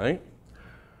anyways, right?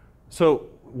 So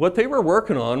what they were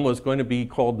working on was going to be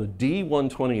called the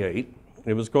D128.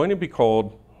 It was going to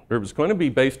be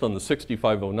based on the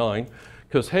 6509,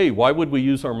 because hey, why would we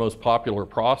use our most popular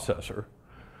processor?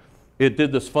 It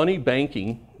did this funny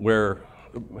banking where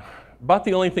about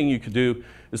the only thing you could do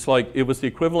is like, it was the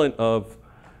equivalent of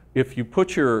if you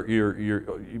put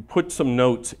you put some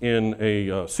notes in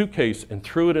a suitcase and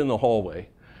threw it in the hallway,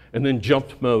 and then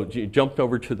you jumped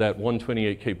over to that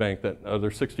 128K bank, that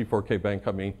other 64K bank,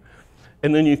 I mean,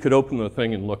 and then you could open the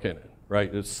thing and look in it,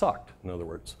 right? It sucked, in other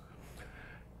words.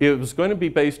 It was going to be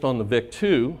based on the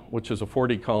VIC-2, which is a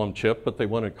 40 column chip, but they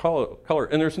wanted color,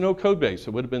 and there's no code base. It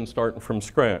would have been starting from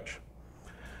scratch.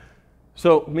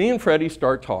 So me and Freddie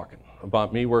start talking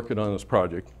about me working on this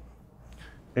project.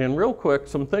 And real quick,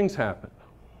 some things happened.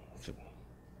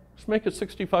 Let's make it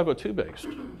 6502 based.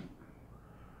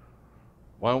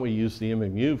 Why don't we use the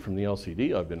MMU from the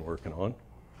LCD I've been working on?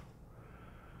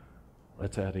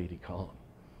 Let's add 80 column.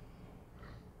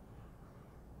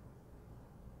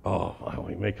 Oh, why don't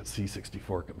we make it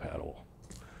C64 compatible?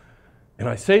 And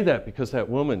I say that because that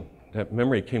woman, that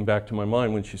memory came back to my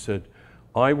mind when she said,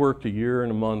 I worked a year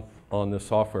and a month on this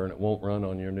software and it won't run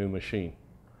on your new machine.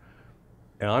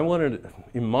 And I wanted,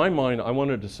 in my mind, I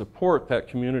wanted to support that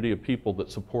community of people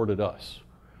that supported us.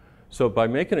 So by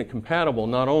making it compatible,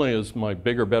 not only is my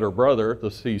bigger, better brother, the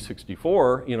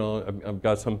C64, I've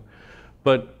got some,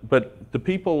 but the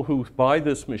people who buy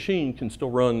this machine can still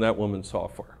run that woman's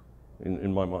software,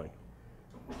 in my mind.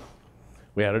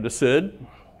 We added a SID,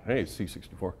 hey,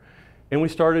 C64, and we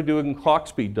started doing clock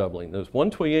speed doubling. This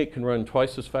 128 can run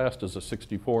twice as fast as a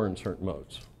 64 in certain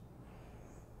modes.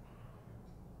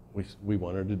 We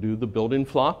wanted to do the built-in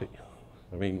floppy.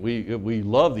 I mean, we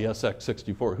love the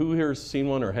SX64. Who here has seen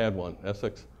one or had one?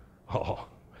 SX? Oh,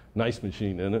 nice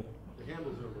machine, isn't it? The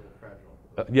handles are a little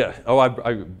fragile. Yeah. Oh,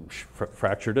 I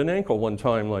fractured an ankle one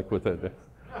time, like with it.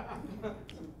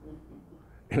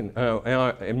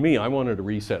 And me, I wanted a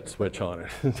reset switch on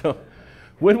it. So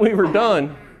when we were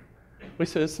done, we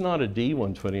said, it's not a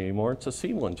D128 anymore, it's a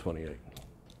C128.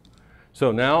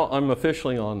 So now I'm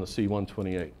officially on the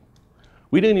C128.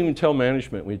 We didn't even tell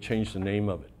management we changed the name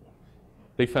of it.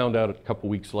 They found out a couple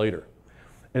weeks later.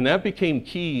 And that became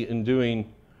key in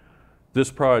doing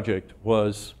this project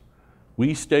was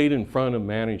we stayed in front of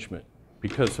management,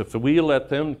 because if we let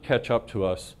them catch up to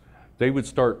us, they would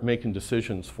start making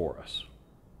decisions for us,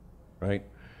 right?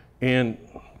 And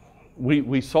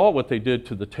we saw what they did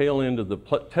to the tail end of the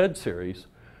TED series.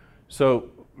 So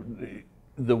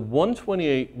the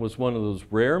 128 was one of those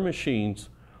rare machines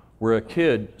where a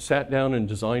kid sat down and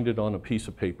designed it on a piece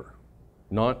of paper,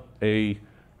 not a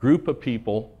group of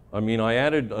people. I mean, I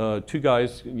added 2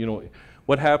 guys. You know,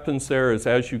 what happens there is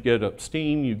as you get up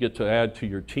steam, you get to add to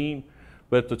your team.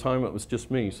 But at the time, it was just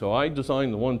me. So I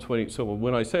designed the 128. So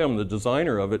when I say I'm the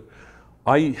designer of it,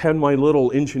 I had my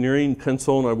little engineering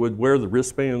pencil, and I would wear the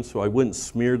wristband so I wouldn't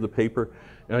smear the paper.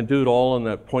 And I'd do it all on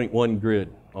that 0.1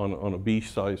 grid on a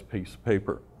B-sized piece of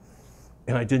paper.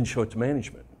 And I didn't show it to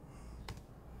management.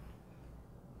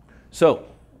 So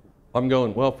I'm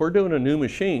going, well, if we're doing a new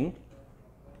machine,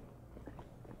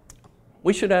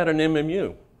 we should add an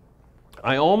MMU.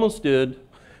 I almost did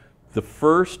the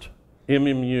first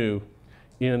MMU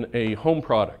in a home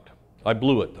product. I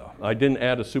blew it though. I didn't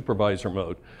add a supervisor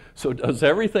mode. So it does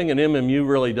everything an MMU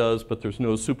really does, but there's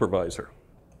no supervisor.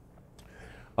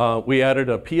 We added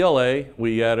a PLA.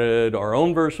 We added our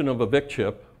own version of a VIC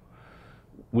chip.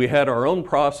 We had our own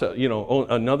process, you know,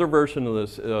 another version of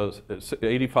this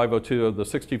 8502 of the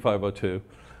 6502.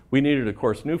 We needed, of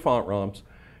course, new font ROMs.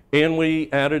 And we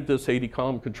added this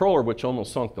 80-COM controller, which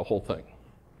almost sunk the whole thing.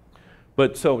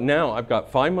 But so now I've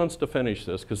got 5 months to finish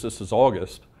this, because this is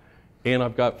August, and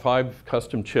I've got 5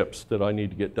 custom chips that I need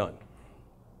to get done.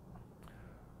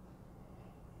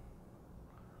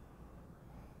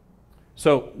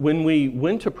 So when we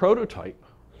went to prototype,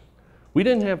 we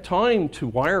didn't have time to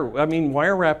wire. I mean,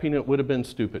 wire wrapping it would have been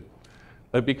stupid,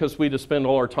 because we'd have spent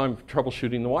all our time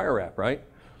troubleshooting the wire wrap, right?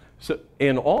 So,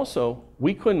 and also,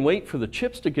 we couldn't wait for the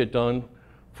chips to get done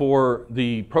for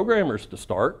the programmers to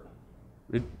start.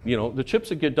 You know, the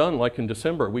chips would get done like in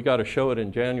December. We got to show it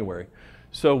in January.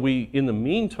 So in the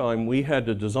meantime, we had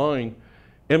to design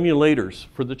emulators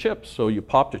for the chips. So you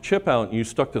popped a chip out and you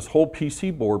stuck this whole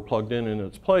PC board plugged in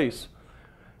its place.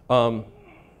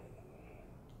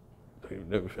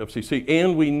 FCC,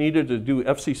 and we needed to do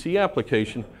FCC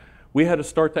application. We had to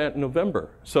start that in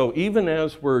November. So even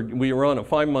as we were on a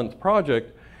 5-month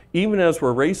project, even as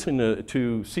we're racing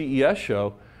to CES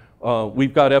show,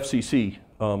 we've got FCC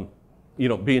you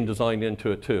know, being designed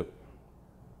into it too.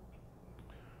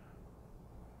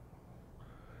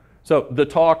 So the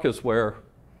talk is where,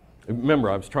 remember,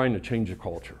 I was trying to change the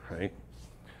culture, right?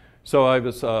 So I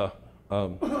was, I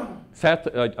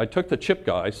took the chip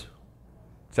guys,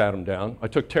 sat them down. I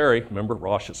took Terry, remember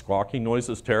Rosh's squawking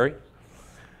noises, Terry?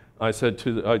 I said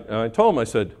I told him, I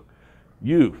said,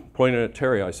 you, pointing at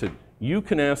Terry, I said, you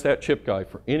can ask that chip guy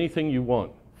for anything you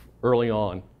want early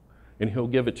on, and he'll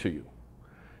give it to you.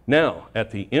 Now,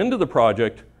 at the end of the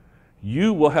project,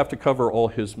 you will have to cover all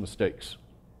his mistakes,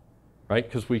 right?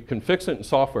 Because we can fix it in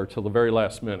software till the very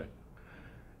last minute.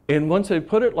 And once they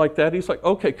put it like that, he's like,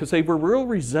 okay, because they were real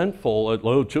resentful at,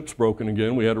 oh, chip's broken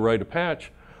again, we had to write a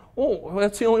patch. Oh,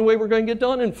 that's the only way we're going to get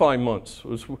done in 5 months.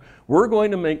 We're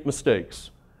going to make mistakes,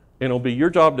 and it'll be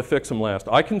your job to fix them last.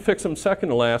 I can fix them second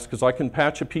to last because I can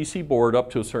patch a PC board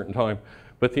up to a certain time,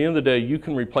 but at the end of the day, you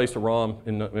can replace a ROM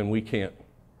and we can't.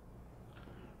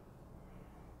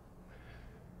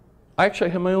 I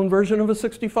actually have my own version of a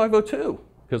 6502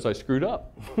 because I screwed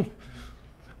up.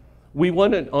 We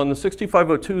wanted, on the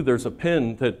 6502, there's a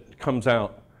pin that comes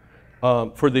out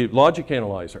for the logic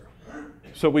analyzer.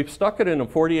 So we've stuck it in a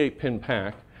 48-pin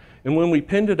pack, and when we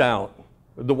pinned it out,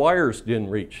 the wires didn't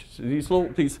reach. So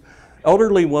these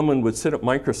elderly women would sit at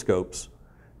microscopes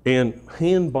and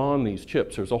hand bond these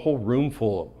chips. There's a whole room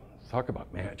full of them. Talk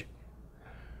about magic.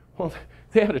 Well,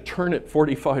 they had to turn it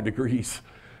 45 degrees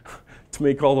to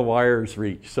make all the wires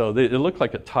reach. So it looked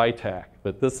like a tie tack,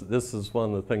 but this is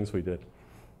one of the things we did.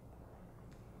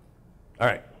 All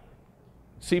right,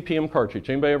 CPM cartridge.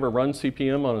 Anybody ever run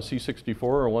CPM on a C64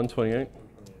 or a 128?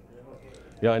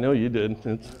 Yeah, I know you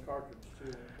did.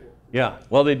 Yeah,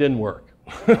 well, they didn't work.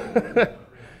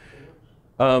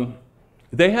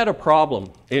 They had a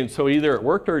problem, and so either it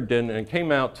worked or it didn't, and it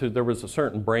came out to there was a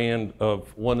certain brand of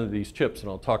one of these chips, and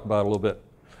I'll talk about it a little bit.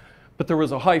 But there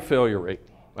was a high failure rate.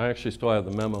 I actually still have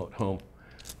the memo at home.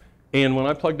 And when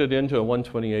I plugged it into a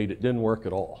 128, it didn't work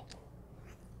at all.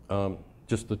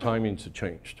 Just the timings had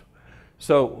changed.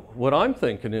 So what I'm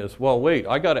thinking is, well, wait,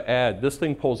 I got to add, this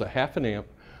thing pulls a 1/2 amp.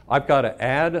 I've got to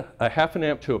add a 1/2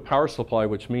 amp to a power supply,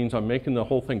 which means I'm making the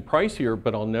whole thing pricier,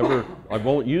 but I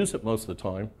won't use it most of the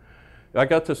time. I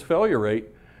got this failure rate,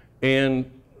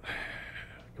 and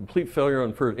complete failure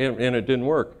and it didn't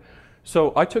work.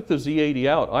 So I took the Z80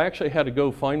 out. I actually had to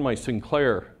go find my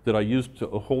Sinclair that I used to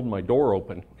hold my door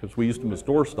open, because we used them as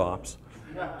door stops,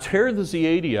 tear the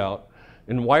Z80 out,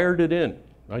 and wired it in.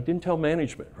 I didn't tell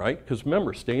management, right? Because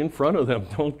remember, stay in front of them.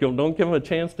 Don't give them a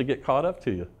chance to get caught up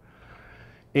to you.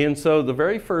 And so the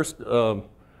very first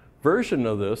version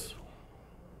of this,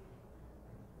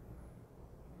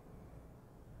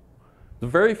 the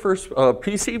very first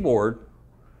PC board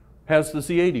has the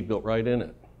Z80 built right in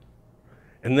it.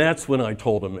 And that's when I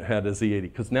told them it had a Z80,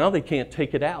 because now they can't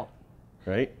take it out,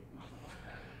 right?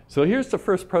 So here's the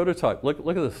first prototype. Look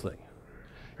at this thing.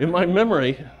 In my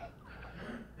memory,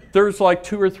 there's like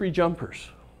 2 or 3 jumpers.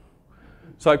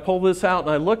 So I pull this out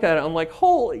and I look at it, I'm like,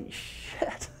 holy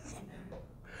shit.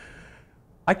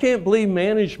 I can't believe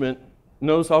management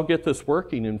knows I'll get this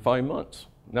working in 5 months.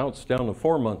 Now it's down to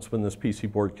 4 months when this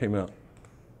PC board came out.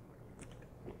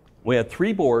 We had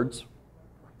 3 boards,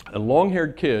 a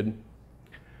long-haired kid,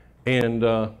 and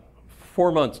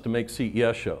 4 months to make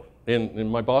CES show.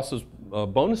 And my boss's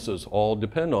bonuses all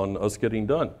depend on us getting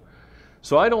done.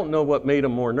 So I don't know what made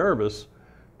him more nervous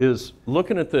is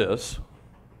looking at this.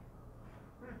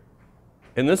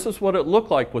 And this is what it looked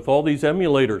like with all these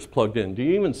emulators plugged in. Do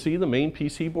you even see the main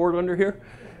PC board under here?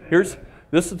 This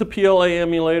is the PLA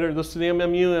emulator. This is the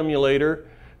MMU emulator.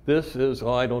 This is,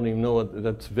 I don't even know what,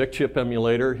 that's VIC chip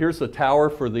emulator. Here's the tower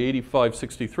for the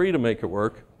 8563 to make it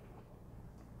work.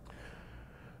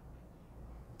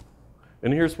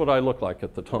 And here's what I looked like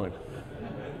at the time.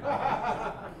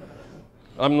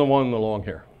 I'm the one with the long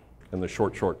hair and the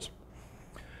short shorts.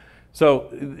 So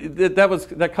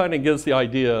that kind of gives the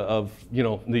idea of, you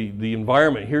know, the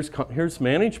environment. Here's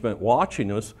management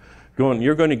watching us going,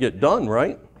 you're going to get done,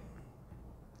 right?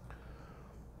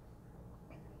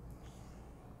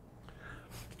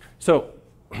 So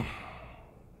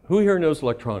who here knows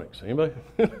electronics? Anybody?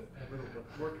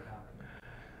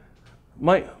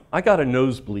 I got a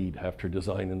nosebleed after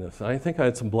designing this. I think I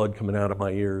had some blood coming out of my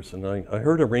ears, and I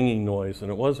heard a ringing noise,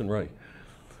 and it wasn't right.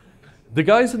 The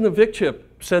guys in the VIC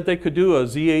chip said they could do a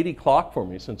Z80 clock for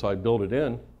me since I built it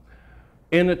in.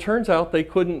 And it turns out they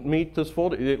couldn't meet this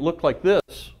voltage. It looked like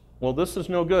this. Well, this is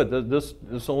no good. This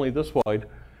is only this wide.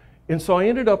 And so I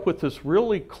ended up with this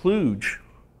really kludge.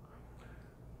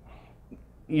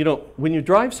 You know, when you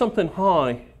drive something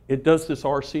high, it does this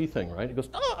RC thing, right? It goes,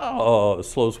 oh, it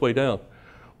slows way down.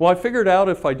 Well, I figured out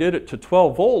if I did it to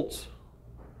 12 volts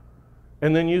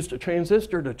and then used a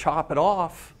transistor to chop it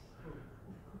off,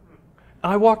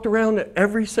 I walked around to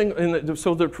every single, and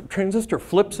so the transistor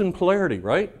flips in polarity,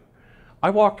 right?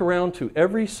 I walked around to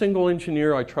every single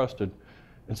engineer I trusted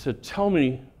and said, tell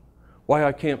me why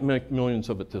I can't make millions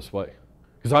of it this way.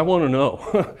 Because I want to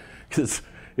know. Because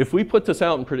if we put this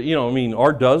out and, you know, I mean,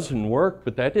 R doesn't work,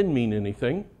 but that didn't mean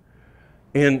anything.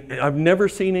 And I've never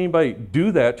seen anybody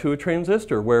do that to a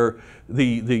transistor where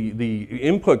the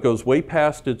input goes way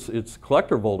past its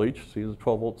collector voltage, see the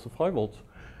 12 volts to 5 volts.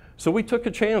 So we took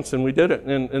a chance and we did it.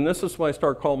 And this is why I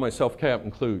start calling myself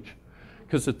Captain Kludge.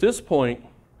 Because at this point,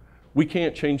 we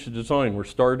can't change the design. We're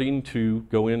starting to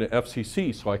go into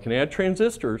FCC. So I can add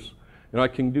transistors and I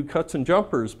can do cuts and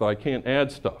jumpers, but I can't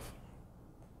add stuff.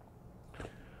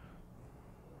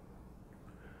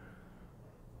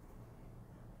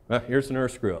 Here's another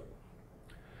screw up.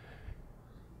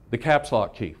 The caps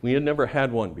lock key. We had never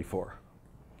had one before.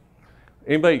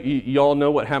 Anybody, y'all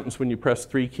know what happens when you press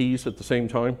 3 keys at the same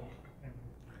time?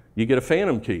 You get a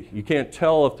phantom key. You can't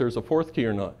tell if there's a 4th key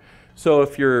or not. So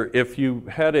if you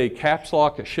had a caps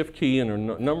lock, a shift key, and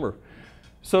a number.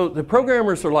 So the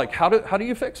programmers are like, how do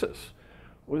you fix this?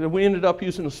 We ended up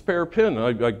using a spare pin.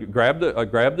 I grabbed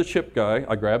the chip guy,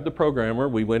 I grabbed the programmer,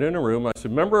 we went in a room, I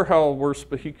said, remember how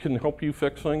he can help you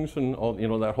fix things, and all, you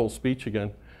know, that whole speech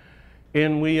again.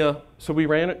 And so we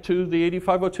ran it to the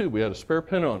 8502. We had a spare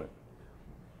pin on it.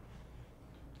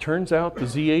 Turns out the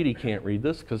Z80 can't read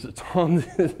this because it's on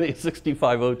the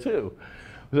 6502.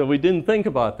 So we didn't think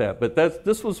about that, but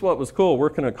this was what was cool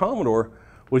working at Commodore,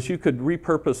 was you could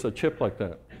repurpose a chip like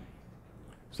that.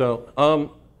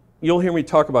 So you'll hear me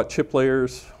talk about chip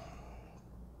layers.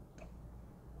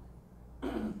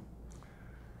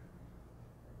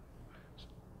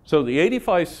 So the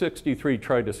 8563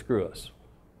 tried to screw us.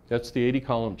 That's the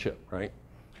 80-column chip, right?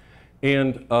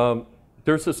 And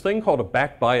there's this thing called a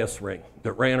back bias ring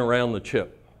that ran around the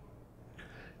chip.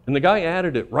 And the guy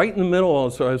added it right in the middle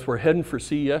as we're heading for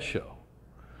CES show.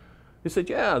 He said,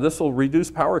 yeah, this will reduce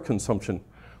power consumption.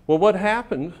 Well, what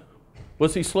happened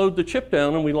was he slowed the chip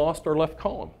down and we lost our left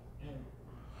column.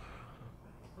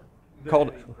 Called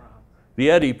it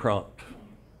the Eddy prompt.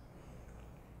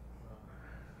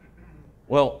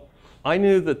 Well, I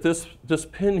knew that this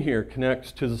pin here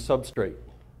connects to the substrate.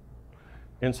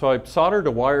 And so I soldered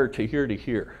a wire to here to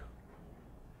here.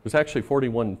 There's actually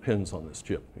 41 pins on this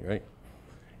chip, right?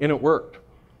 And it worked.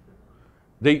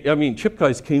 Chip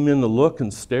guys came in to look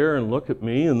and stare and look at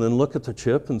me and then look at the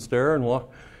chip and stare and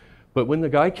walk. But when the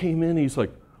guy came in, he's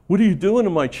like, "What are you doing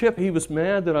to my chip?" He was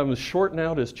mad that I was shorting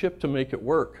out his chip to make it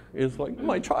work. It's like,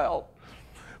 my child.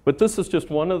 But this is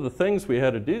just one of the things we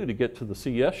had to do to get to the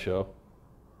CES show.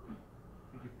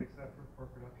 Did you fix that for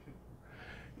production?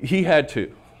 He had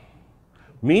to.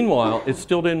 Meanwhile, it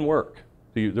still didn't work.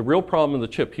 The real problem of the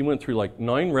chip, he went through like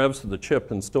 9 revs of the chip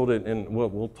and still didn't, and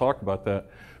we'll talk about that.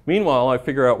 Meanwhile, I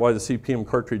figure out why the CPM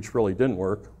cartridge really didn't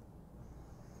work.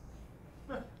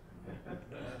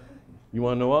 You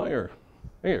want to know why? Or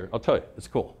here, I'll tell you, it's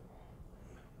cool.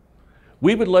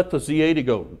 We would let the Z80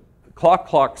 go, clock,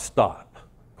 clock, stop,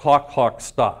 clock, clock,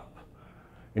 stop.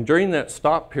 And during that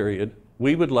stop period,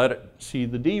 we would let it see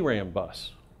the DRAM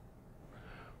bus.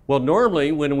 Well,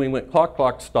 normally when we went clock,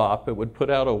 clock, stop, it would put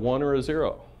out a 1 or a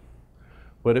 0.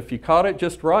 But if you caught it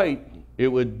just right, it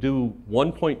would do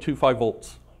 1.25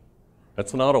 volts.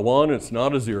 That's not a 1, it's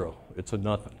not a 0, it's a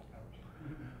nothing.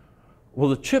 Well,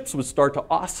 the chips would start to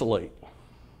oscillate.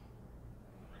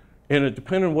 And it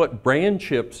depended on what brand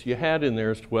chips you had in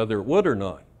there as to whether it would or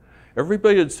not.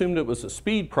 Everybody assumed it was a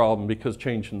speed problem because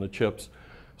changing the chips.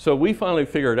 So we finally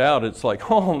figured out, it's like,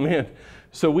 oh man.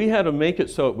 So we had to make it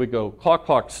so it would go clock,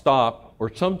 clock, stop,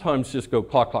 or sometimes just go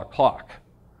clock, clock, clock.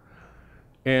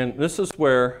 And this is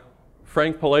where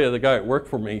Frank Palea, the guy that worked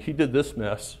for me, he did this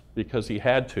mess because he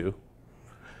had to.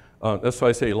 That's why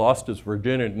I say he lost his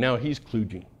virginity. Now he's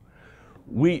kludging.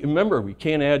 Remember, we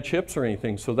can't add chips or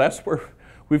anything, so that's where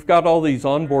we've got all these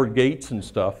onboard gates and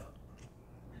stuff.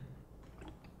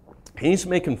 He's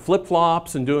making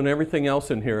flip-flops and doing everything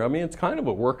else in here. I mean, it's kind of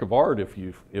a work of art if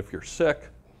you're sick.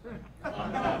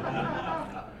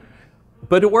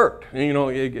 But it worked. You know,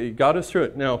 it got us through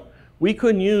it. Now, we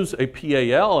couldn't use a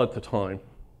PAL at the time,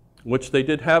 which they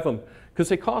did have them, because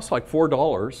they cost like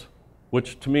 $4,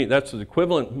 which to me, that's the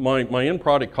equivalent. My end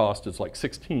product cost is like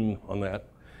 $16 on that.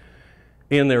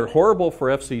 And they're horrible for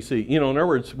FCC. You know, in other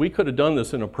words, we could have done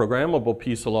this in a programmable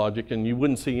piece of logic and you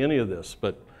wouldn't see any of this,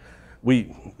 but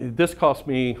this cost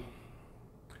me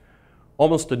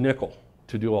almost a nickel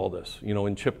to do all this, you know,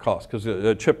 in chip cost, because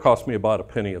a chip cost me about a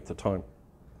penny at the time.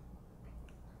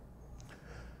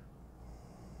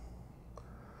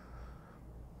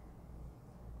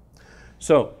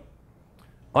 So,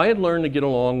 I had learned to get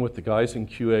along with the guys in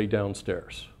QA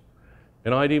downstairs.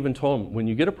 And I'd even told them, when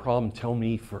you get a problem, tell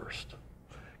me first.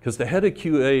 Because the head of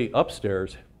QA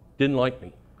upstairs didn't like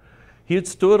me. He had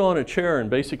stood on a chair and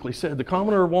basically said, the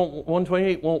Commodore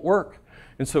 128 won't work.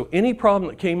 And so any problem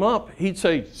that came up, he'd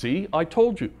say, see, I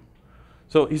told you.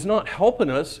 So he's not helping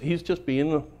us, he's just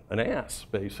being an ass,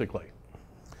 basically.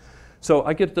 So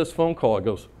I get this phone call, it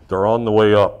goes, they're on the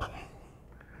way up.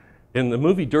 And the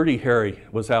movie Dirty Harry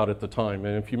was out at the time.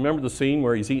 And if you remember the scene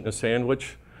where he's eating a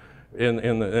sandwich and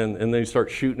then he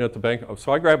starts shooting at the bank.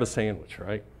 So I grab a sandwich,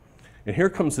 right? And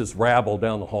here comes this rabble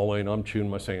down the hallway, and I'm chewing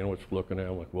my sandwich, looking at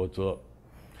them like, what's up?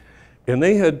 And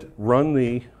they had run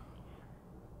the,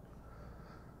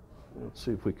 let's see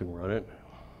if we can run it.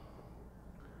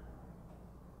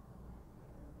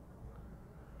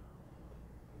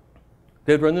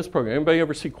 They'd run this program. Anybody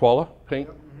ever see Koala Paint?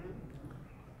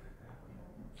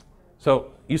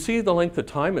 So you see the length of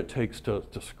time it takes to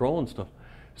scroll and stuff.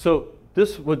 So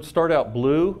this would start out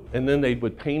blue, and then they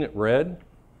would paint it red.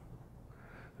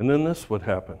 And then this would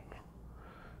happen.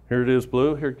 Here it is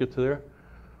blue, here it gets to there.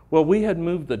 Well, we had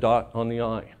moved the dot on the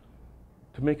eye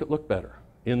to make it look better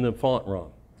in the font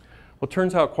ROM. Well, it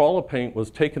turns out Koala Paint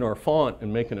was taking our font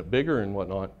and making it bigger and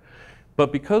whatnot.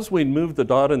 But because we'd moved the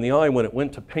dot in the eye, when it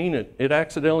went to paint it, it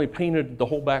accidentally painted the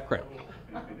whole background.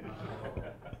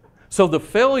 So the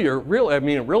failure, really, I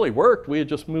mean, it really worked. We had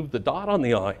just moved the dot on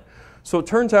the eye. So it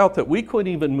turns out that we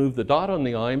couldn't even move the dot on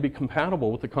the eye and be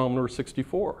compatible with the Commodore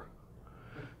 64.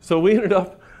 So we ended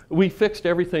up, we fixed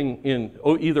everything in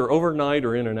either overnight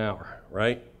or in an hour,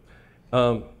 right?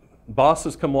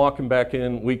 Bosses come walking back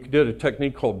in. We did a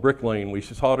technique called bricklaying. We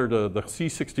soldered the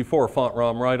C64 font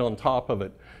ROM right on top of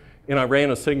it. And I ran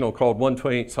a signal called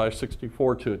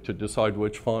 128/64 to decide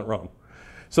which font ROM.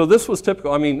 So this was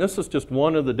typical. I mean, this is just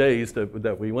one of the days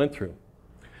that we went through.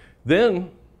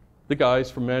 Then the guys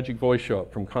from Magic Voice show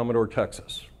up from Commodore,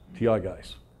 Texas, TI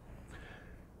guys.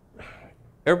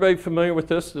 Everybody familiar with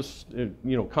this, you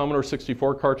know, Commodore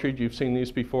 64 cartridge? You've seen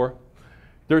these before?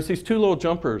 There's these two little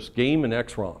jumpers, game and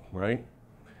XROM, right?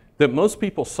 That most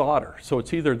people solder, so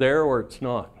it's either there or it's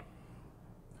not.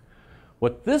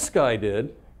 What this guy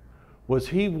did was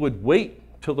he would wait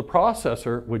till the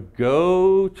processor would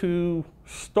go to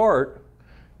start,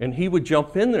 And he would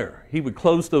jump in there. He would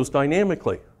close those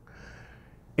dynamically.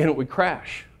 And it would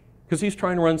crash. Because he's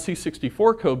trying to run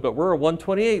C64 code, but we're a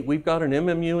 128. We've got an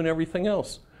MMU and everything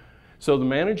else. So the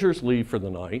managers leave for the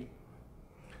night.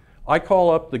 I call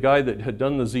up the guy that had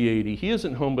done the Z80. He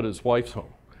isn't home, but his wife's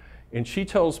home. And she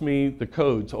tells me the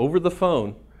codes over the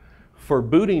phone for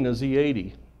booting a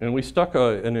Z80. And we stuck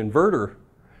an inverter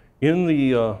in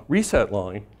the reset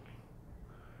line.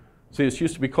 See, this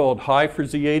used to be called high for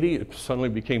Z80. It suddenly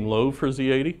became low for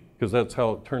Z80 because that's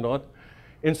how it turned on.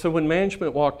 And so when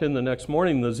management walked in the next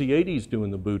morning, the Z80 is doing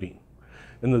the booting.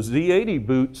 And the Z80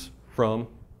 boots from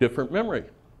different memory.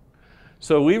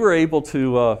 So we were able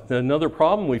to, another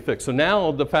problem we fixed. So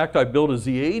now the fact I built a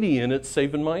Z80 in it's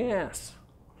saving my ass.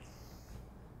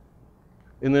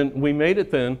 And then we made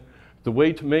it then, the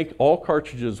way to make all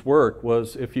cartridges work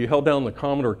was if you held down the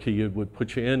Commodore key, it would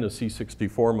put you into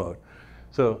C64 mode.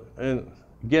 So, and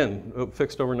again,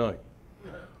 fixed overnight.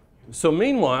 So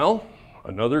meanwhile,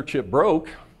 another chip broke.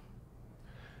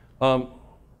 Dave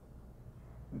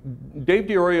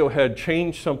DiOrio had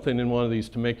changed something in one of these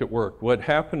to make it work. What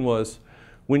happened was,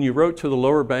 when you wrote to the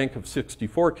lower bank of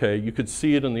 64K, you could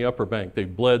see it in the upper bank. They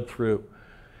bled through.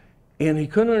 And he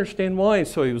couldn't understand why,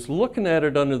 so he was looking at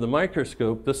it under the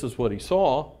microscope. This is what he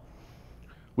saw.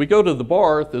 We go to the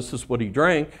bar. This is what he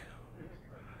drank.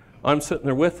 I'm sitting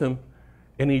there with him,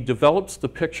 and he develops the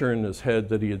picture in his head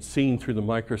that he had seen through the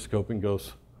microscope and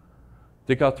goes,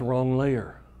 they got the wrong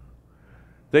layer.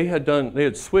 They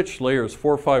had switched layers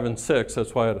 4, 5, and 6.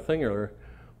 That's why I had a thing earlier.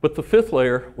 But the 5th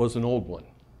layer was an old one.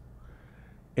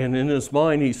 And in his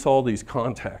mind, he saw these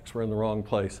contacts were in the wrong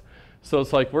place. So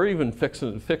it's like we're even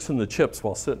fixing the chips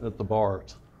while sitting at the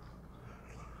bars.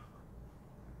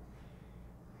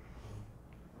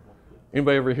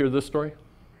 Anybody ever hear this story?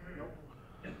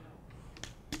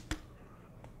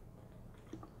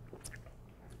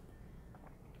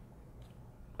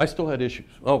 I still had issues.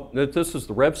 Oh, this is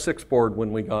the Rev 6 board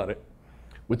when we got it.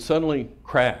 Would suddenly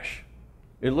crash.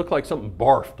 It looked like something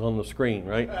barfed on the screen,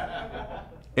 right?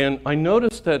 And I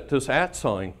noticed that this @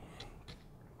 sign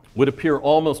would appear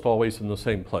almost always in the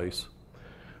same place.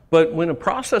 But when a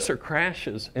processor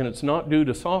crashes and it's not due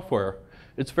to software,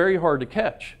 it's very hard to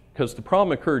catch because the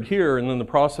problem occurred here and then the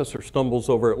processor stumbles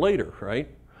over it later, right?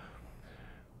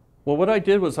 Well, what I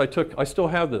did was I still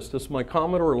have this. This is my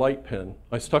Commodore light pin.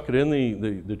 I stuck it in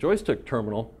the joystick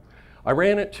terminal. I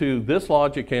ran it to this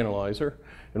logic analyzer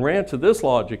and ran it to this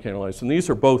logic analyzer. And these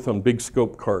are both on big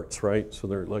scope carts, right? So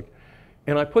they're like,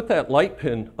 and I put that light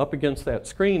pin up against that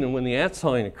screen, and when the @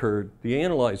 sign occurred, the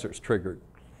analyzer's triggered.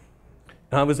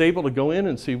 And I was able to go in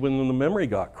and see when the memory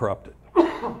got corrupted.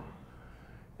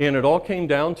 And it all came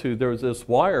down to there was this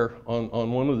wire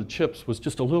on one of the chips was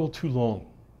just a little too long,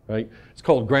 right? It's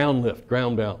called ground lift,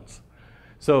 ground bounce.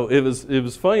 So it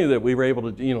was funny that we were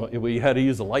able to, we had to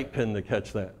use a light pin to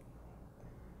catch that.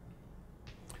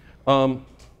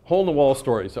 Hole in the wall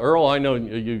stories. Earl, I know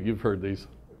you've heard these.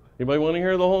 Anybody want to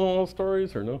hear the hole in the wall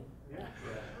stories or no?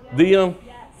 Yeah.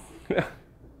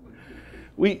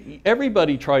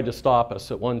 Everybody tried to stop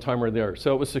us at one time or the other.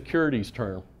 So it was security's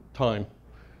time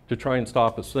to try and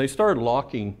stop us. So they started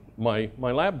locking my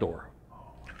lab door.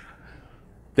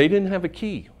 They didn't have a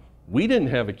key. We didn't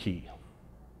have a key.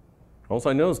 All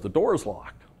I know is the door is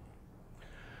locked.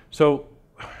 So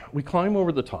we climb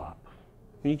over the top.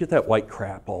 And you get that white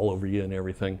crap all over you and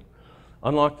everything.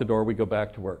 Unlock the door, we go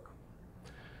back to work.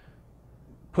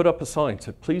 Put up a sign,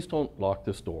 said, please don't lock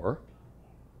this door.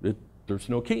 There's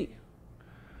no key.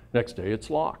 Next day, it's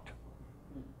locked.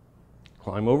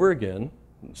 Climb over again,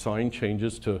 and the sign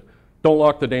changes to, don't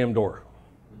lock the damn door.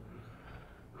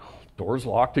 Door's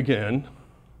locked again.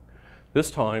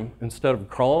 This time, instead of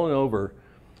crawling over,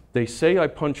 they say I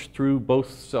punched through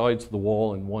both sides of the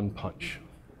wall in one punch.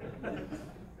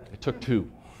 It took 2.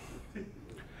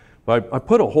 But I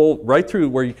put a hole right through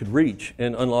where you could reach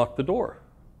and unlock the door.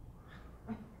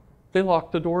 They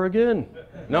locked the door again.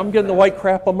 Now I'm getting the white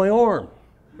crap on my arm,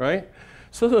 right?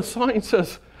 So the sign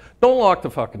says, don't lock the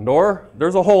fucking door.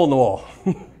 There's a hole in the wall.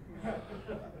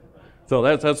 So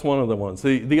that's one of the ones.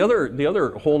 The other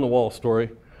hole in the wall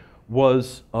story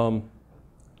was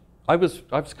I was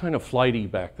kind of flighty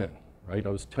back then, right? I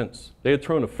was tense. They had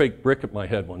thrown a fake brick at my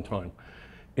head one time.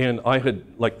 And I had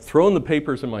thrown the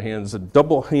papers in my hands and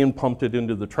double hand pumped it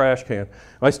into the trash can.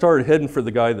 I started heading for the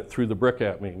guy that threw the brick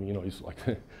at me. And he's like,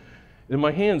 and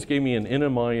my hands gave me an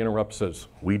NMI interrupt says,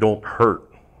 we don't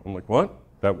hurt. I'm like, what?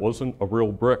 That wasn't a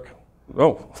real brick.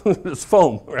 Oh, it's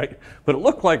foam, right? But it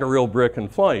looked like a real brick in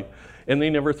flight. And they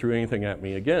never threw anything at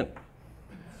me again.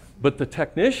 But the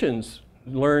technicians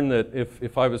learned that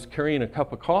if I was carrying a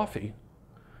cup of coffee,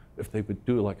 if they would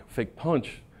do a fake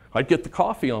punch, I'd get the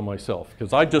coffee on myself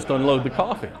because I'd just unload the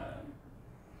coffee.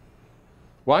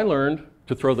 Well, I learned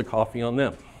to throw the coffee on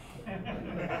them.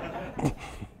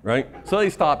 Right? So they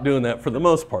stopped doing that for the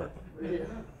most part.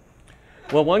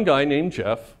 Well, one guy named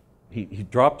Jeff, he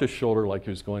dropped his shoulder like he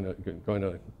was going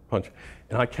to punch.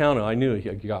 And I counted, I knew he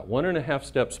got 1.5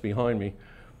 steps behind me.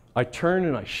 I turned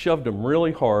and I shoved him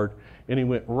really hard, and he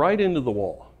went right into the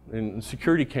wall. And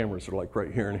security cameras are like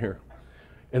right here and here.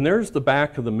 And there's the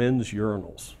back of the men's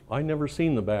urinals. I'd never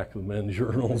seen the back of the men's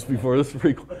urinals before. This is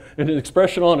pretty cool. And an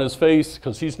expression on his face,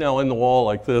 because he's now in the wall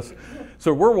like this.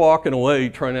 So we're walking away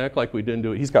trying to act like we didn't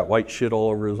do it. He's got white shit all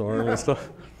over his arm and stuff.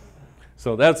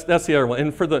 So that's the other one.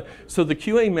 And so the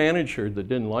QA manager that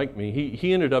didn't like me,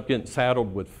 he ended up getting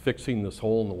saddled with fixing this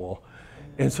hole in the wall.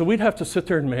 And so we'd have to sit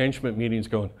there in management meetings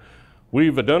going,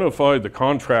 we've identified the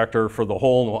contractor for the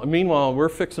hole in the wall. Meanwhile, we're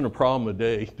fixing a problem a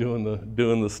day doing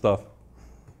the stuff.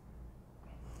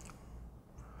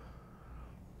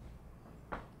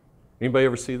 Anybody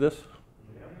ever see this?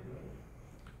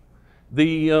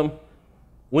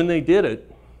 When they did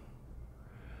it,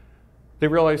 they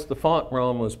realized the font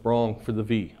ROM was wrong for the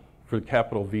V, for the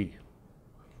capital V.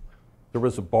 There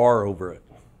was a bar over it.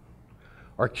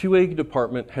 Our QA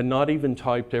department had not even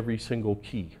typed every single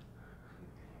key,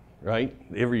 right?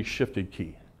 Every shifted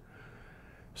key.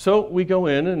 So we go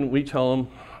in and we tell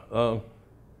them,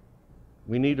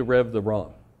 we need to rev the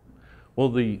ROM. Well,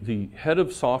 the head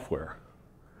of software,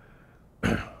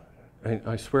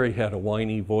 I swear he had a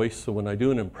whiny voice, so when I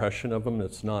do an impression of him,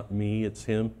 it's not me, it's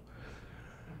him.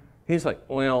 He's like,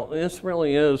 well, this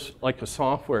really is like a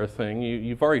software thing.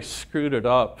 You've already screwed it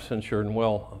up since you're in,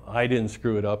 well, I didn't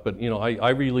screw it up, but I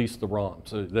released the ROM.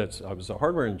 So I was a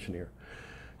hardware engineer.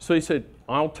 So he said,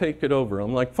 I'll take it over.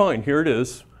 I'm like, fine, here it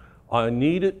is. I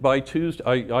need it by Tuesday.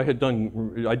 I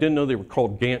didn't know they were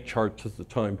called Gantt charts at the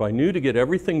time, but I knew to get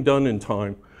everything done in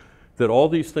time that all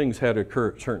these things had to occur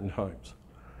at certain times.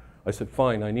 I said,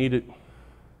 fine, I need it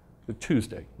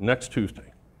Tuesday, next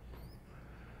Tuesday.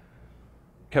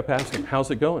 Kept asking, how's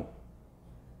it going?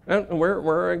 And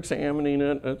we're examining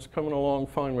it, it's coming along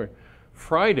fine.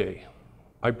 Friday,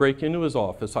 I break into his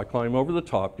office, I climb over the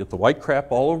top, get the white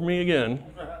crap all over me again.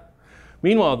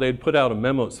 Meanwhile, they'd put out a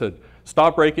memo that said,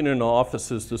 stop breaking into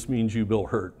offices, this means you Bil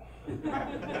Herd.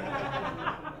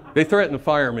 They threatened to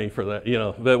fire me for that,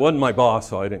 that wasn't my boss,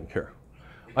 so I didn't care.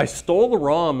 I stole the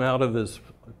ROM out of his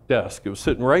desk. It was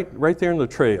sitting right there in the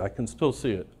tray. I can still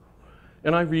see it.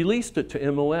 And I released it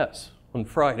to MOS on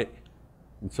Friday.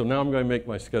 And so now I'm going to make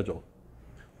my schedule.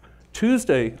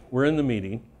 Tuesday, we're in the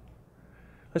meeting.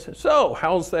 I said, so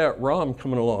how's that ROM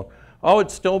coming along? Oh,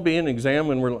 it's still being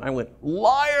examined. I went,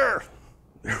 liar!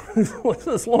 What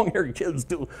those long-haired kids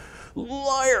do?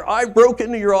 Liar! I broke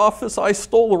into your office. I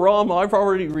stole the ROM. I've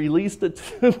already released it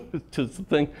to the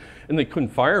thing. And they couldn't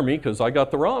fire me because I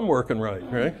got the ROM working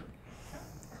right?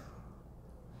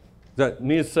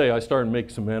 Needless to say, I started to make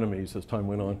some enemies as time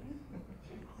went on.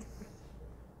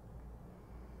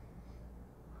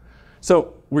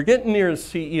 So we're getting near the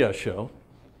CES show.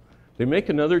 They make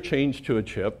another change to a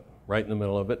chip right in the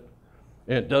middle of it,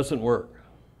 and it doesn't work.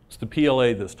 It's the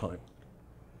PLA this time.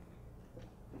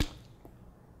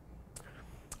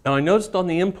 And I noticed on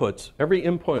the inputs, every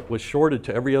input was shorted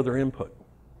to every other input.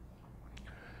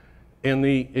 And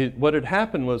what had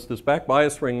happened was this back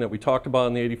bias ring that we talked about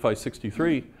in the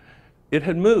 8563, it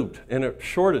had moved and it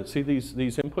shorted. See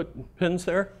these input pins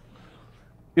there?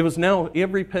 It was now,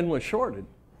 every pin was shorted.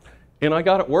 And I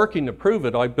got it working to prove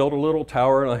it. I built a little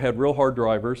tower and I had real hard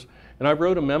drivers. And I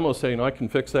wrote a memo saying I can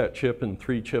fix that chip in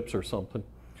 3 chips or something.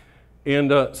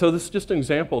 And so this is just an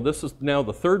example. This is now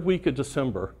the 3rd week of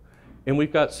December. And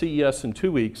we've got CES in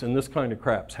 2 weeks and this kind of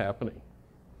crap's happening.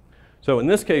 So in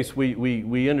this case,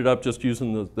 we ended up just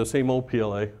using the same old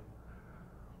PLA.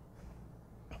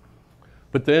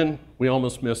 But then we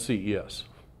almost missed CES.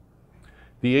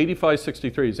 The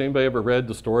 8563, has anybody ever read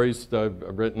the stories that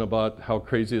I've written about how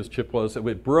crazy this chip was?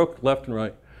 It broke left and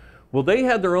right. Well, they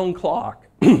had their own clock.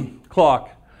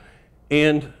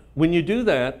 And when you do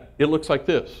that, it looks like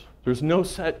this. There's no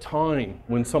set time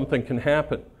when something can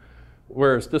happen,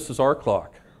 whereas this is our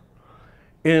clock.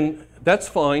 And that's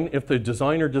fine if the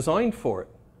designer designed for it.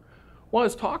 Well, I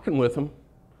was talking with him,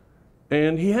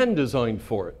 and he hadn't designed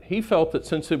for it. He felt that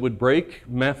since it would break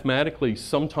mathematically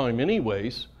sometime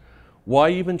anyways,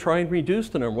 why even try and reduce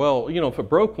the number? Well, if it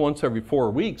broke once every 4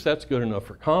 weeks, that's good enough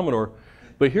for Commodore.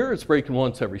 But here it's breaking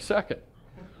once every second,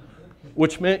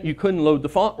 which meant you couldn't load the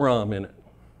font ROM in it,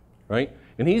 right?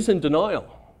 And he's in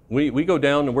denial. We go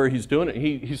down to where he's doing it.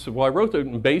 He said, well, I wrote it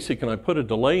in BASIC and I put a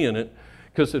delay in it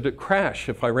because it'd crash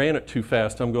if I ran it too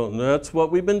fast. I'm going, that's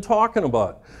what we've been talking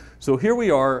about. So here we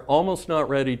are, almost not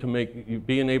ready to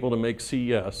being able to make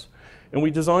CES. And we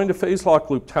designed a phase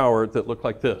lock loop tower that looked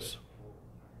like this.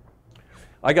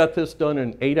 I got this done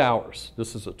in 8 hours.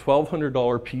 This is a $1,200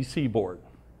 PC board.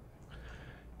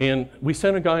 And we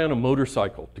sent a guy on a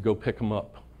motorcycle to go pick him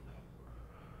up.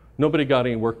 Nobody got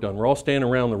any work done. We're all standing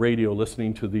around the radio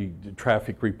listening to the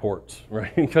traffic reports,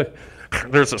 right?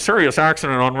 There's a serious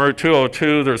accident on Route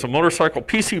 202. There's a motorcycle,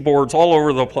 PC boards all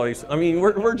over the place. I mean,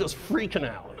 we're just freaking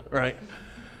out, right?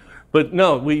 But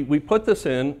no, we put this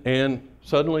in, and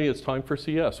suddenly it's time for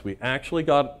CS. We actually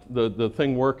got the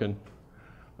thing working.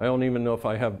 I don't even know if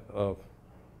I have,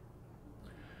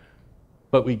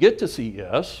 but we get to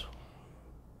CES,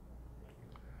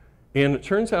 and it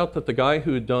turns out that the guy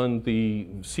who had done the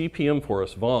CPM for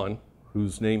us, Vaughn,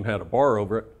 whose name had a bar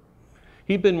over it,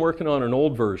 he'd been working on an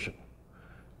old version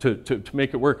to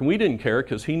make it work, and we didn't care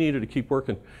because he needed to keep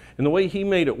working. And the way he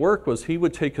made it work was he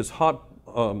would take his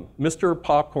Mr.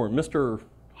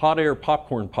 Hot Air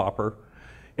popcorn popper,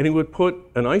 and he would put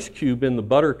an ice cube in the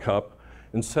butter cup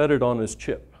and set it on his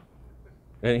chip.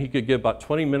 And he could get about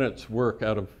 20 minutes work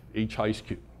out of each ice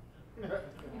cube.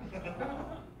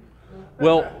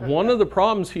 Well, one of the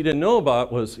problems he didn't know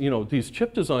about was, this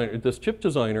chip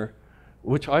designer,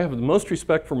 which I have the most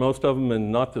respect for most of them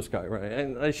and not this guy, right?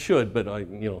 And I should, but I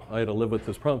had to live with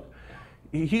this problem.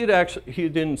 He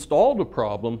had installed a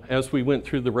problem as we went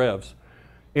through the revs.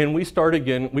 And we started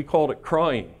again, we called it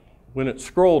crying. When it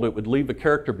scrolled, it would leave a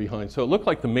character behind. So it looked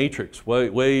like the Matrix,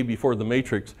 way before the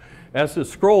Matrix. As it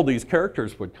scrolled, these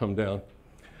characters would come down.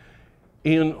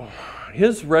 And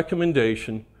his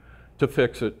recommendation to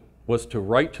fix it was to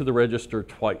write to the register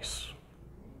twice.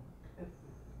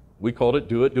 We called it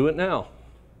do it now.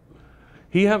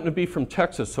 He happened to be from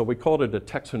Texas, so we called it a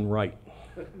Texan write.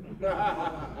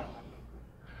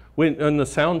 On the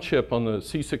sound chip on the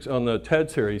C6 on the TED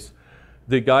series,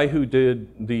 the guy who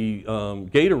did the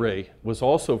gate array was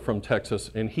also from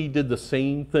Texas, and he did the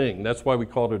same thing. That's why we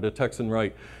called it a Texan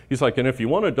write. He's like, and if you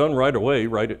want it done right away,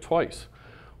 write it twice.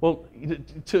 Well,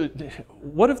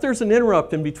 what if there's an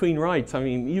interrupt in between writes? I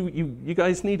mean, you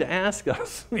guys need to ask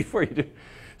us before you do.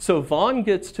 So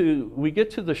we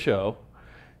get to the show.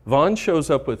 Vaughn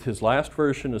shows up with his last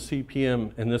version of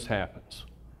CPM, and this happens.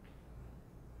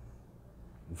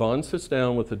 Vaughn sits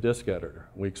down with the disk editor.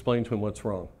 We explain to him what's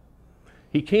wrong.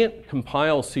 He can't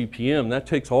compile CPM. That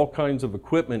takes all kinds of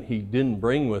equipment he didn't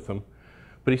bring with him.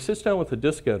 But he sits down with the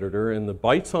disk editor, and the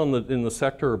bytes in the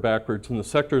sector are backwards, and the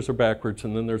sectors are backwards,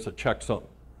 and then there's a checksum.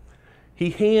 He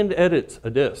hand edits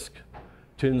a disk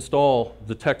to install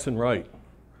the Texan write,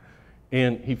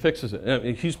 and he fixes it. I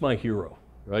mean, he's my hero,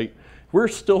 right? We're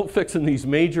still fixing these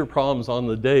major problems on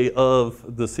the day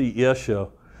of the CES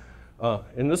show.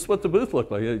 And this is what the booth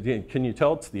looked like. Can you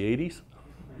tell it's the 80s?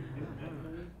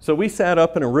 So we sat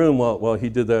up in a room while he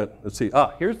did that. Let's see.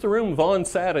 Here's the room Vaughn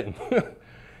sat in.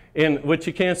 And what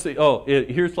you can't see,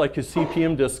 here's like his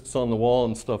CPM discs on the wall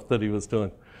and stuff that he was doing.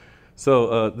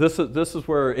 So this is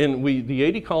where, and the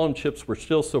 80 column chips were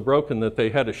still so broken that they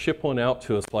had to ship one out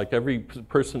to us. Like every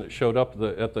person that showed up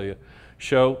at the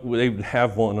show, they would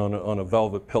have one on a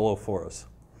velvet pillow for us.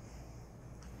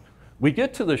 We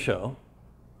get to the show,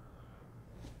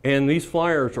 and these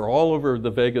flyers are all over the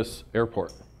Vegas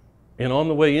airport. And on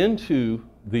the way into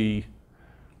the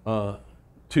to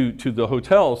the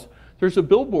hotels, there's a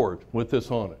billboard with this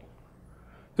on it.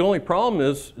 The only problem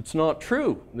is it's not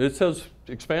true. It says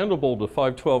expandable to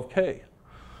 512K.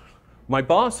 My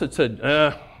boss had said,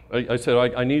 I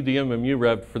said, I need the MMU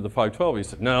rev for the 512. He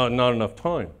said, no, not enough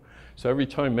time. So every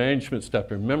time management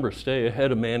stepped in, remember, stay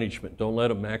ahead of management. Don't let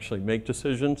them actually make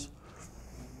decisions.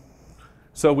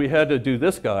 So we had to do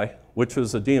this guy, which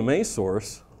was a DMA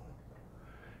source.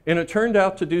 And it turned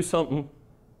out to do something.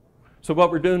 So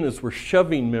what we're doing is we're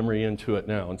shoving memory into it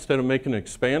now. Instead of making it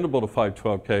expandable to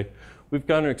 512K, we've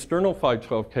got an external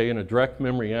 512K and a direct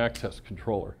memory access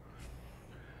controller.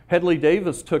 Hedley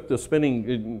Davis took the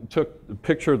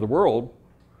picture of the world,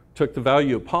 took the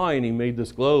value of pi, and he made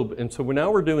this globe. And so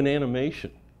now we're doing animation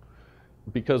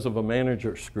because of a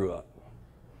manager screw up.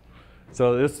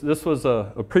 So this was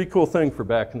a pretty cool thing for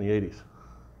back in the 80s.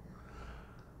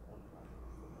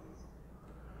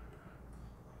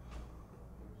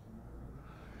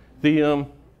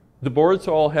 The boards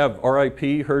all have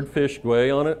RIP, Herd, Fish,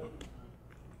 Gway on it.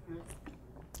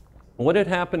 What had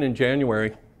happened in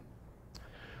January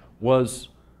was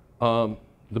the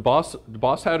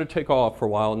boss had to take off for a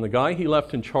while, and the guy he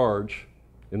left in charge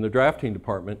in the drafting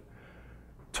department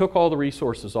took all the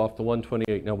resources off the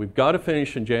 128. Now we've got to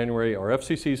finish in January. Our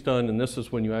FCC's done, and this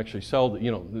is when you actually sell.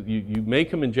 You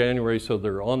make them in January so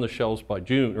they're on the shelves by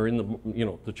June or in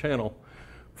the the channel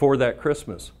for that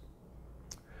Christmas.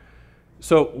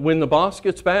 So when the boss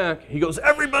gets back, he goes,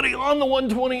 everybody on the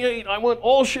 128, I want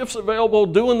all shifts available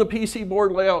doing the PC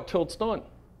board layout till it's done.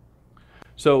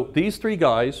 So these three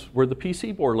guys were the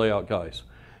PC board layout guys.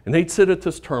 And they'd sit at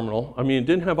this terminal. I mean, it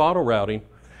didn't have auto routing.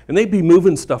 And they'd be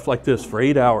moving stuff like this for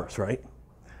 8 hours, right?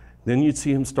 Then you'd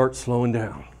see him start slowing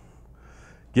down,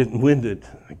 getting winded.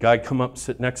 A guy come up,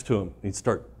 sit next to him. He'd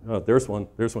start, oh, there's one,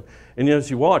 there's one. And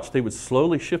as you watch, they would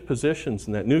slowly shift positions,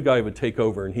 and that new guy would take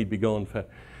over, and he'd be going fast.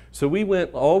 So we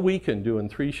went all weekend doing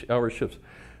 3-hour shifts,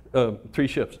 3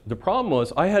 shifts. The problem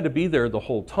was I had to be there the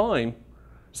whole time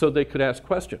so they could ask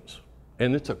questions.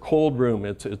 And it's a cold room.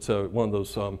 It's one of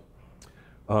those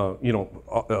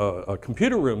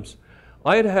computer rooms.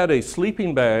 I had a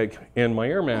sleeping bag and my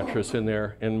air mattress in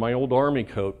there and my old Army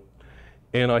coat.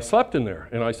 And I slept in there.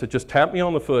 And I said, just tap me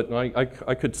on the foot. And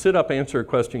I could sit up, answer a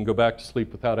question, go back to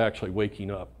sleep without actually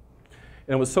waking up.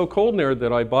 And it was so cold in there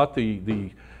that I bought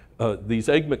these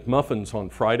Egg McMuffins on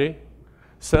Friday,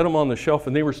 set them on the shelf,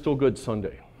 and they were still good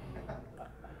Sunday.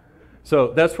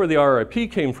 So that's where the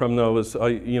RIP came from, though, is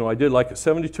I did like a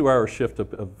 72-hour shift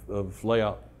of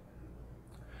layout.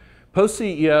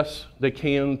 Post-CES, they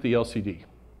canned the LCD.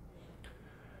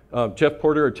 Jeff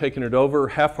Porter had taken it over.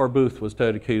 Half our booth was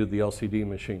dedicated to the LCD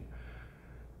machine.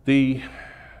 There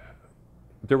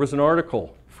was an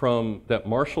article from that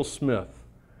Marshall Smith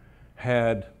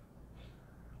had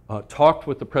talked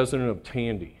with the president of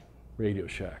Tandy, Radio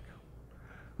Shack,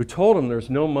 who told him there's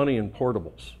no money in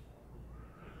portables.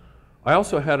 I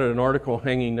also had an article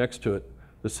hanging next to it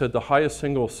that said the highest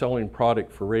single selling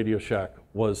product for Radio Shack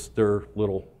was their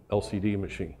little LCD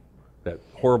machine, that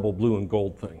horrible blue and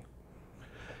gold thing.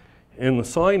 And the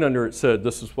sign under it said,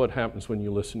 this is what happens when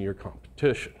you listen to your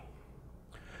competition.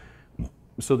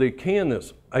 So they canned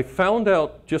this. I found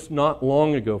out just not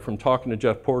long ago from talking to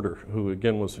Jeff Porter, who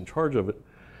again was in charge of it,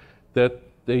 that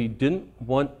they didn't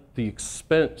want the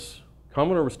expense.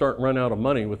 Commodore was starting to run out of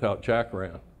money without Jack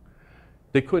around.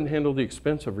 They couldn't handle the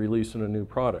expense of releasing a new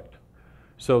product.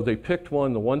 So they picked the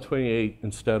 128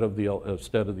 instead of the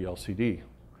LCD.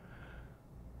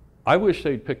 I wish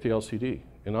they'd picked the LCD,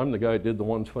 and I'm the guy who did the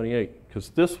 128, because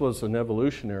this was an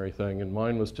evolutionary thing, and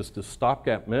mine was just a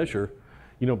stopgap measure,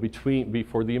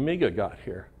 before the Amiga got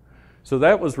here. So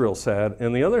that was real sad.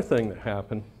 And the other thing that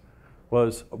happened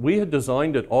was we had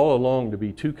designed it all along to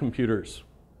be 2 computers,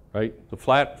 right? The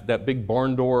flat, that big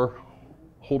barn door,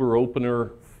 holder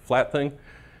opener, flat thing.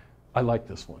 I like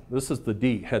this one. This is the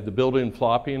D, had the built-in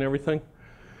floppy and everything.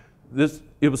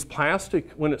 It was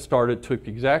plastic when it started, took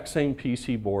the exact same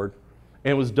PC board,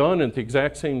 and was done at the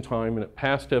exact same time, and it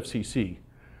passed FCC.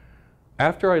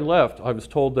 After I left, I was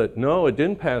told that no, it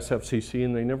didn't pass FCC,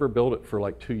 and they never built it for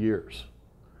like 2 years.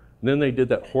 And then they did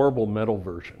that horrible metal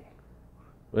version.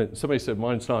 And somebody said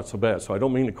mine's not so bad, so I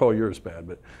don't mean to call yours bad,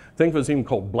 but I think it was even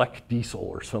called Black Diesel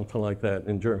or something like that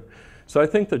in German. So I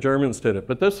think the Germans did it,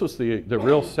 but this was the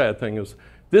real sad thing is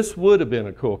this would have been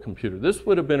a cool computer. This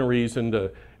would have been a reason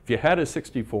to, if you had a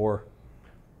 64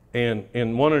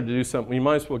 and wanted to do something, you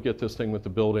might as well get this thing with the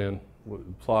built-in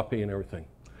floppy and everything.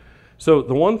 So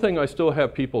the one thing I still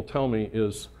have people tell me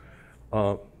is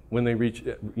when they reach,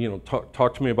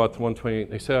 talk to me about the 128,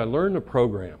 they say, I learned a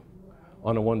program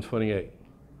on a 128.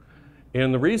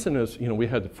 And the reason is, we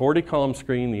had the 40-column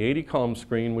screen, the 80-column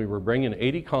screen. We were bringing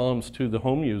 80 columns to the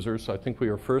home users. So I think we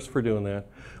were first for doing that.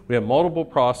 We had multiple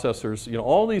processors,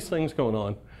 all these things going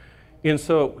on. And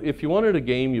so if you wanted a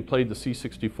game, you played the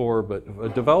C64,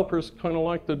 but developers kind of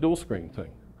liked the dual screen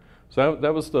thing. So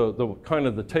that was the kind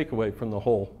of the takeaway from the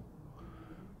whole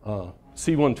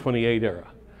C128 era.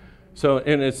 So,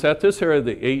 and it's at this era,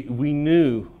 I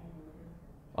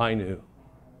knew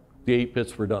the 8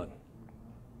 bits were done.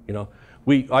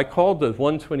 I called the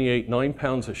 128 9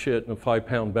 pounds of shit in a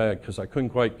 5-pound bag because I couldn't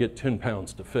quite get 10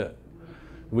 pounds to fit.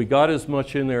 We got as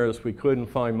much in there as we could in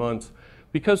 5 months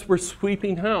because we're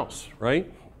sweeping house,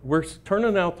 right? We're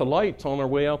turning out the lights on our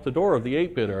way out the door of the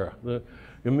 8-bit era. The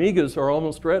Amigas are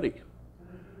almost ready.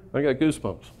 I got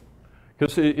goosebumps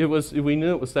because we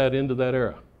knew it was that into that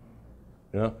era.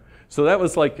 So that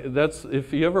was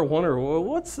if you ever wonder, well,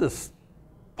 what's this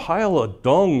pile of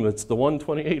dung that's the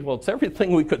 128? Well, it's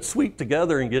everything we could sweep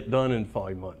together and get done in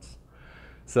 5 months.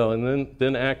 So, and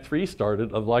then Act 3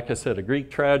 started of, like I said, a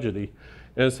Greek tragedy.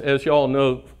 As you all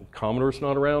know, Commodore's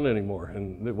not around anymore,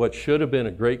 and what should have been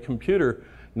a great computer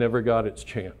never got its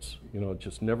chance. It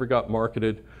just never got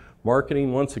marketed.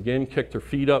 Marketing, once again, kicked their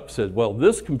feet up, said, well,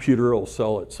 this computer will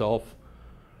sell itself.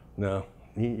 No,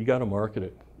 you got to market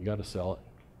it. You got to sell it.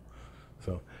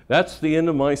 So that's the end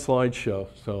of my slideshow.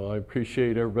 So I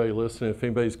appreciate everybody listening. If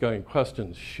anybody's got any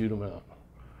questions, shoot them out.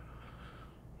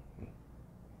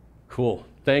 Cool.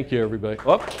 Thank you, everybody.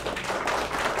 Oh.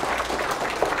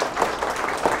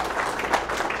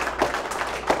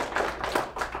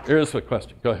 Here's a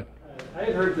question. Go ahead. I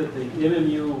had heard that the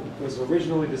MMU was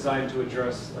originally designed to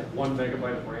address like 1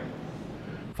 megabyte of RAM.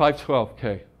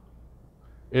 512K.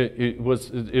 It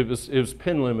was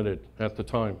pin limited at the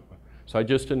time, so I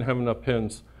just didn't have enough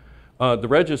pins. The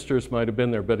registers might have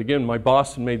been there, but again, my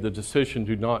boss had made the decision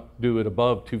to not do it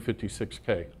above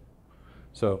 256K.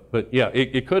 So, but yeah,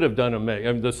 it could have done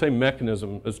the same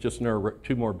mechanism as just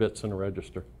 2 more bits in a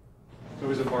register. So it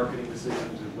was a marketing decision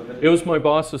to limit it? It was my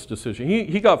boss's decision.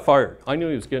 He got fired. I knew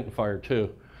he was getting fired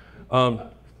too. Matter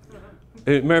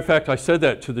of fact, I said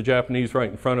that to the Japanese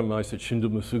right in front of him. I said, Shindo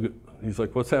Musuga. He's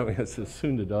like, what's that mean? I said,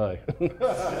 soon to die.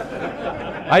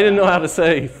 I didn't know how to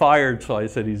say fired, so I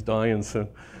said he's dying soon.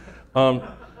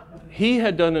 He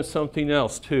had done something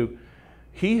else too.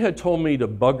 He had told me to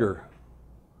bugger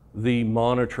the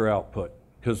monitor output,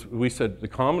 because we said the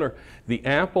Commodore, the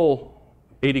Apple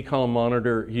 80-column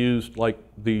monitor used like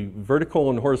the vertical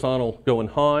and horizontal going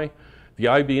high, the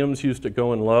IBMs used it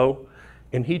going low,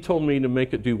 and he told me to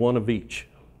make it do one of each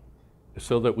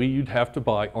so that you'd have to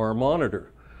buy our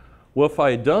monitor. Well, if I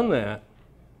had done that,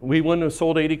 we wouldn't have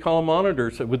sold 80-column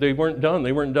monitors. They weren't done.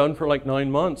 They weren't done for like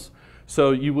 9 months. So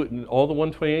you wouldn't, all the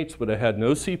 128s would have had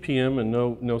no CPM and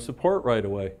no support right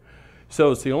away.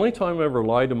 So it's the only time I ever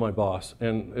lied to my boss,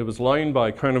 and it was lying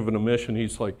by kind of an omission.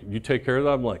 He's like, you take care of that?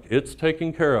 I'm like, it's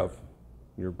taken care of.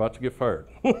 You're about to get fired.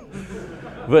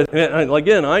 But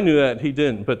again, I knew that, he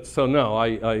didn't. But so no,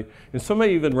 and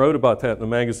somebody even wrote about that in the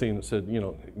magazine and said, you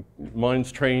know, mine's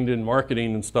trained in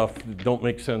marketing and stuff, don't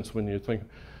make sense when you think.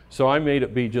 So I made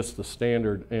it be just the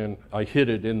standard, and I hid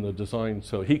it in the design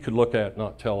so he could look at it and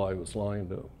not tell I was lying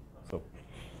to him. So,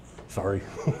 sorry.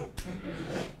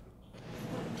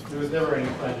 There was never any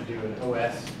plan to do an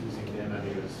OS using the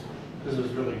MMUs, because it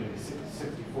was really going to be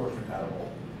 64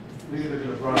 compatible. These are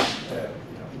going to run,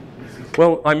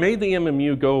 Well, I made the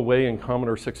MMU go away in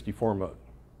Commodore 64 mode.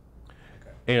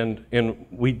 And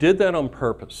we did that on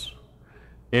purpose.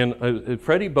 And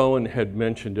Freddie Bowen had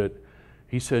mentioned it.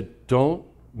 He said, don't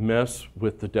mess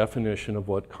with the definition of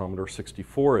what Commodore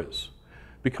 64 is.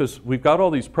 Because we've got all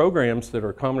these programs that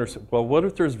are Commodore, well, what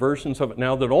if there's versions of it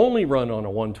now that only run on a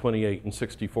 128 and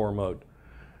 64 mode?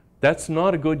 That's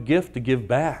not a good gift to give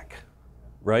back,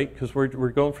 right? Because we're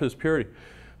going for this purity.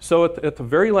 So at the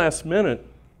very last minute,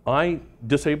 I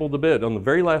disabled the bit on the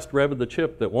very last rev of the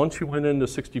chip that once you went into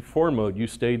 64 mode, you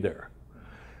stayed there.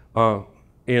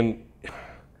 And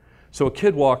so a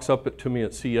kid walks up to me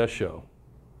at CS show,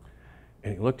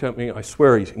 and he looked at me, I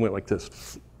swear he went like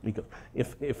this. He goes,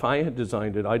 if I had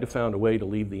designed it, I'd have found a way to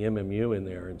leave the MMU in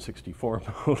there in 64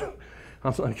 mode. I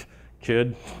was like,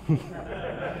 kid,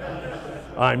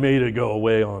 I made it go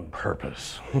away on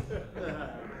purpose.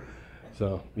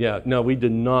 So yeah, no, we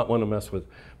did not want to mess with it.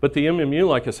 But the MMU,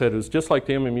 like I said, is just like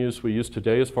the MMUs we use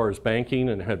today as far as banking,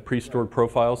 and had pre-stored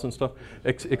profiles and stuff,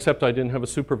 except I didn't have a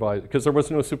supervisor, because there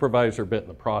was no supervisor bit in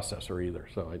the processor either,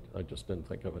 so I just didn't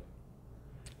think of it.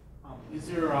 Is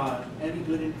there any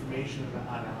good information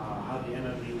on how the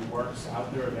MMU works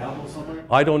out there available somewhere?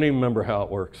 I don't even remember how it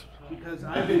works. Because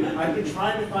I've been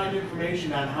trying to find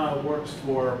information on how it works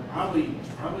for probably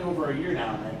over a year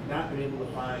now, and I've not been able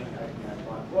to find. I've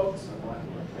bought books,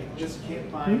 I just can't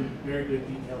find very good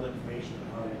detailed information on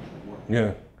how it actually works.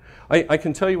 Yeah, I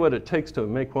can tell you what it takes to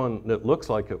make one that looks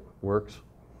like it works.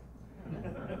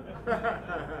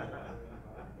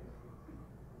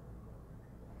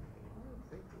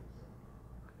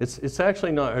 It's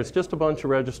actually not, it's just a bunch of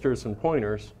registers and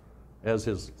pointers, as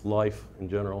is life in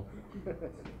general.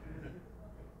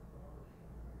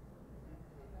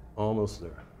 Almost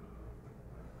there.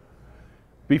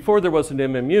 Before there was an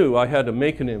MMU, I had to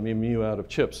make an MMU out of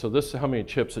chips. So this is how many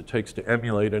chips it takes to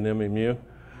emulate an MMU.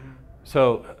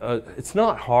 So it's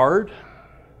not hard,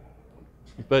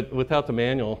 but without the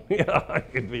manual, yeah,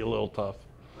 it could be a little tough.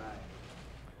 Right.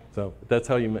 So that's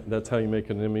how you make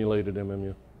an emulated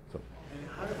MMU. So.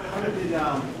 How does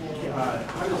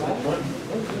like one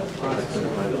processor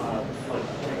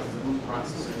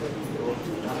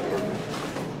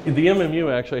The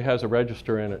MMU actually has a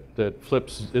register in it that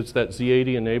flips. It's that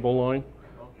Z80 enable line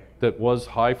that was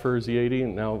high for Z80,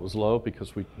 and now it was low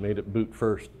because we made it boot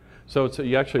first. So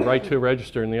you actually write to a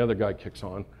register, and the other guy kicks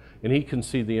on. And he can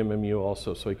see the MMU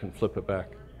also, so he can flip it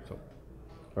back. So,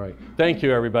 all right. Thank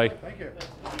you, everybody. Thank you.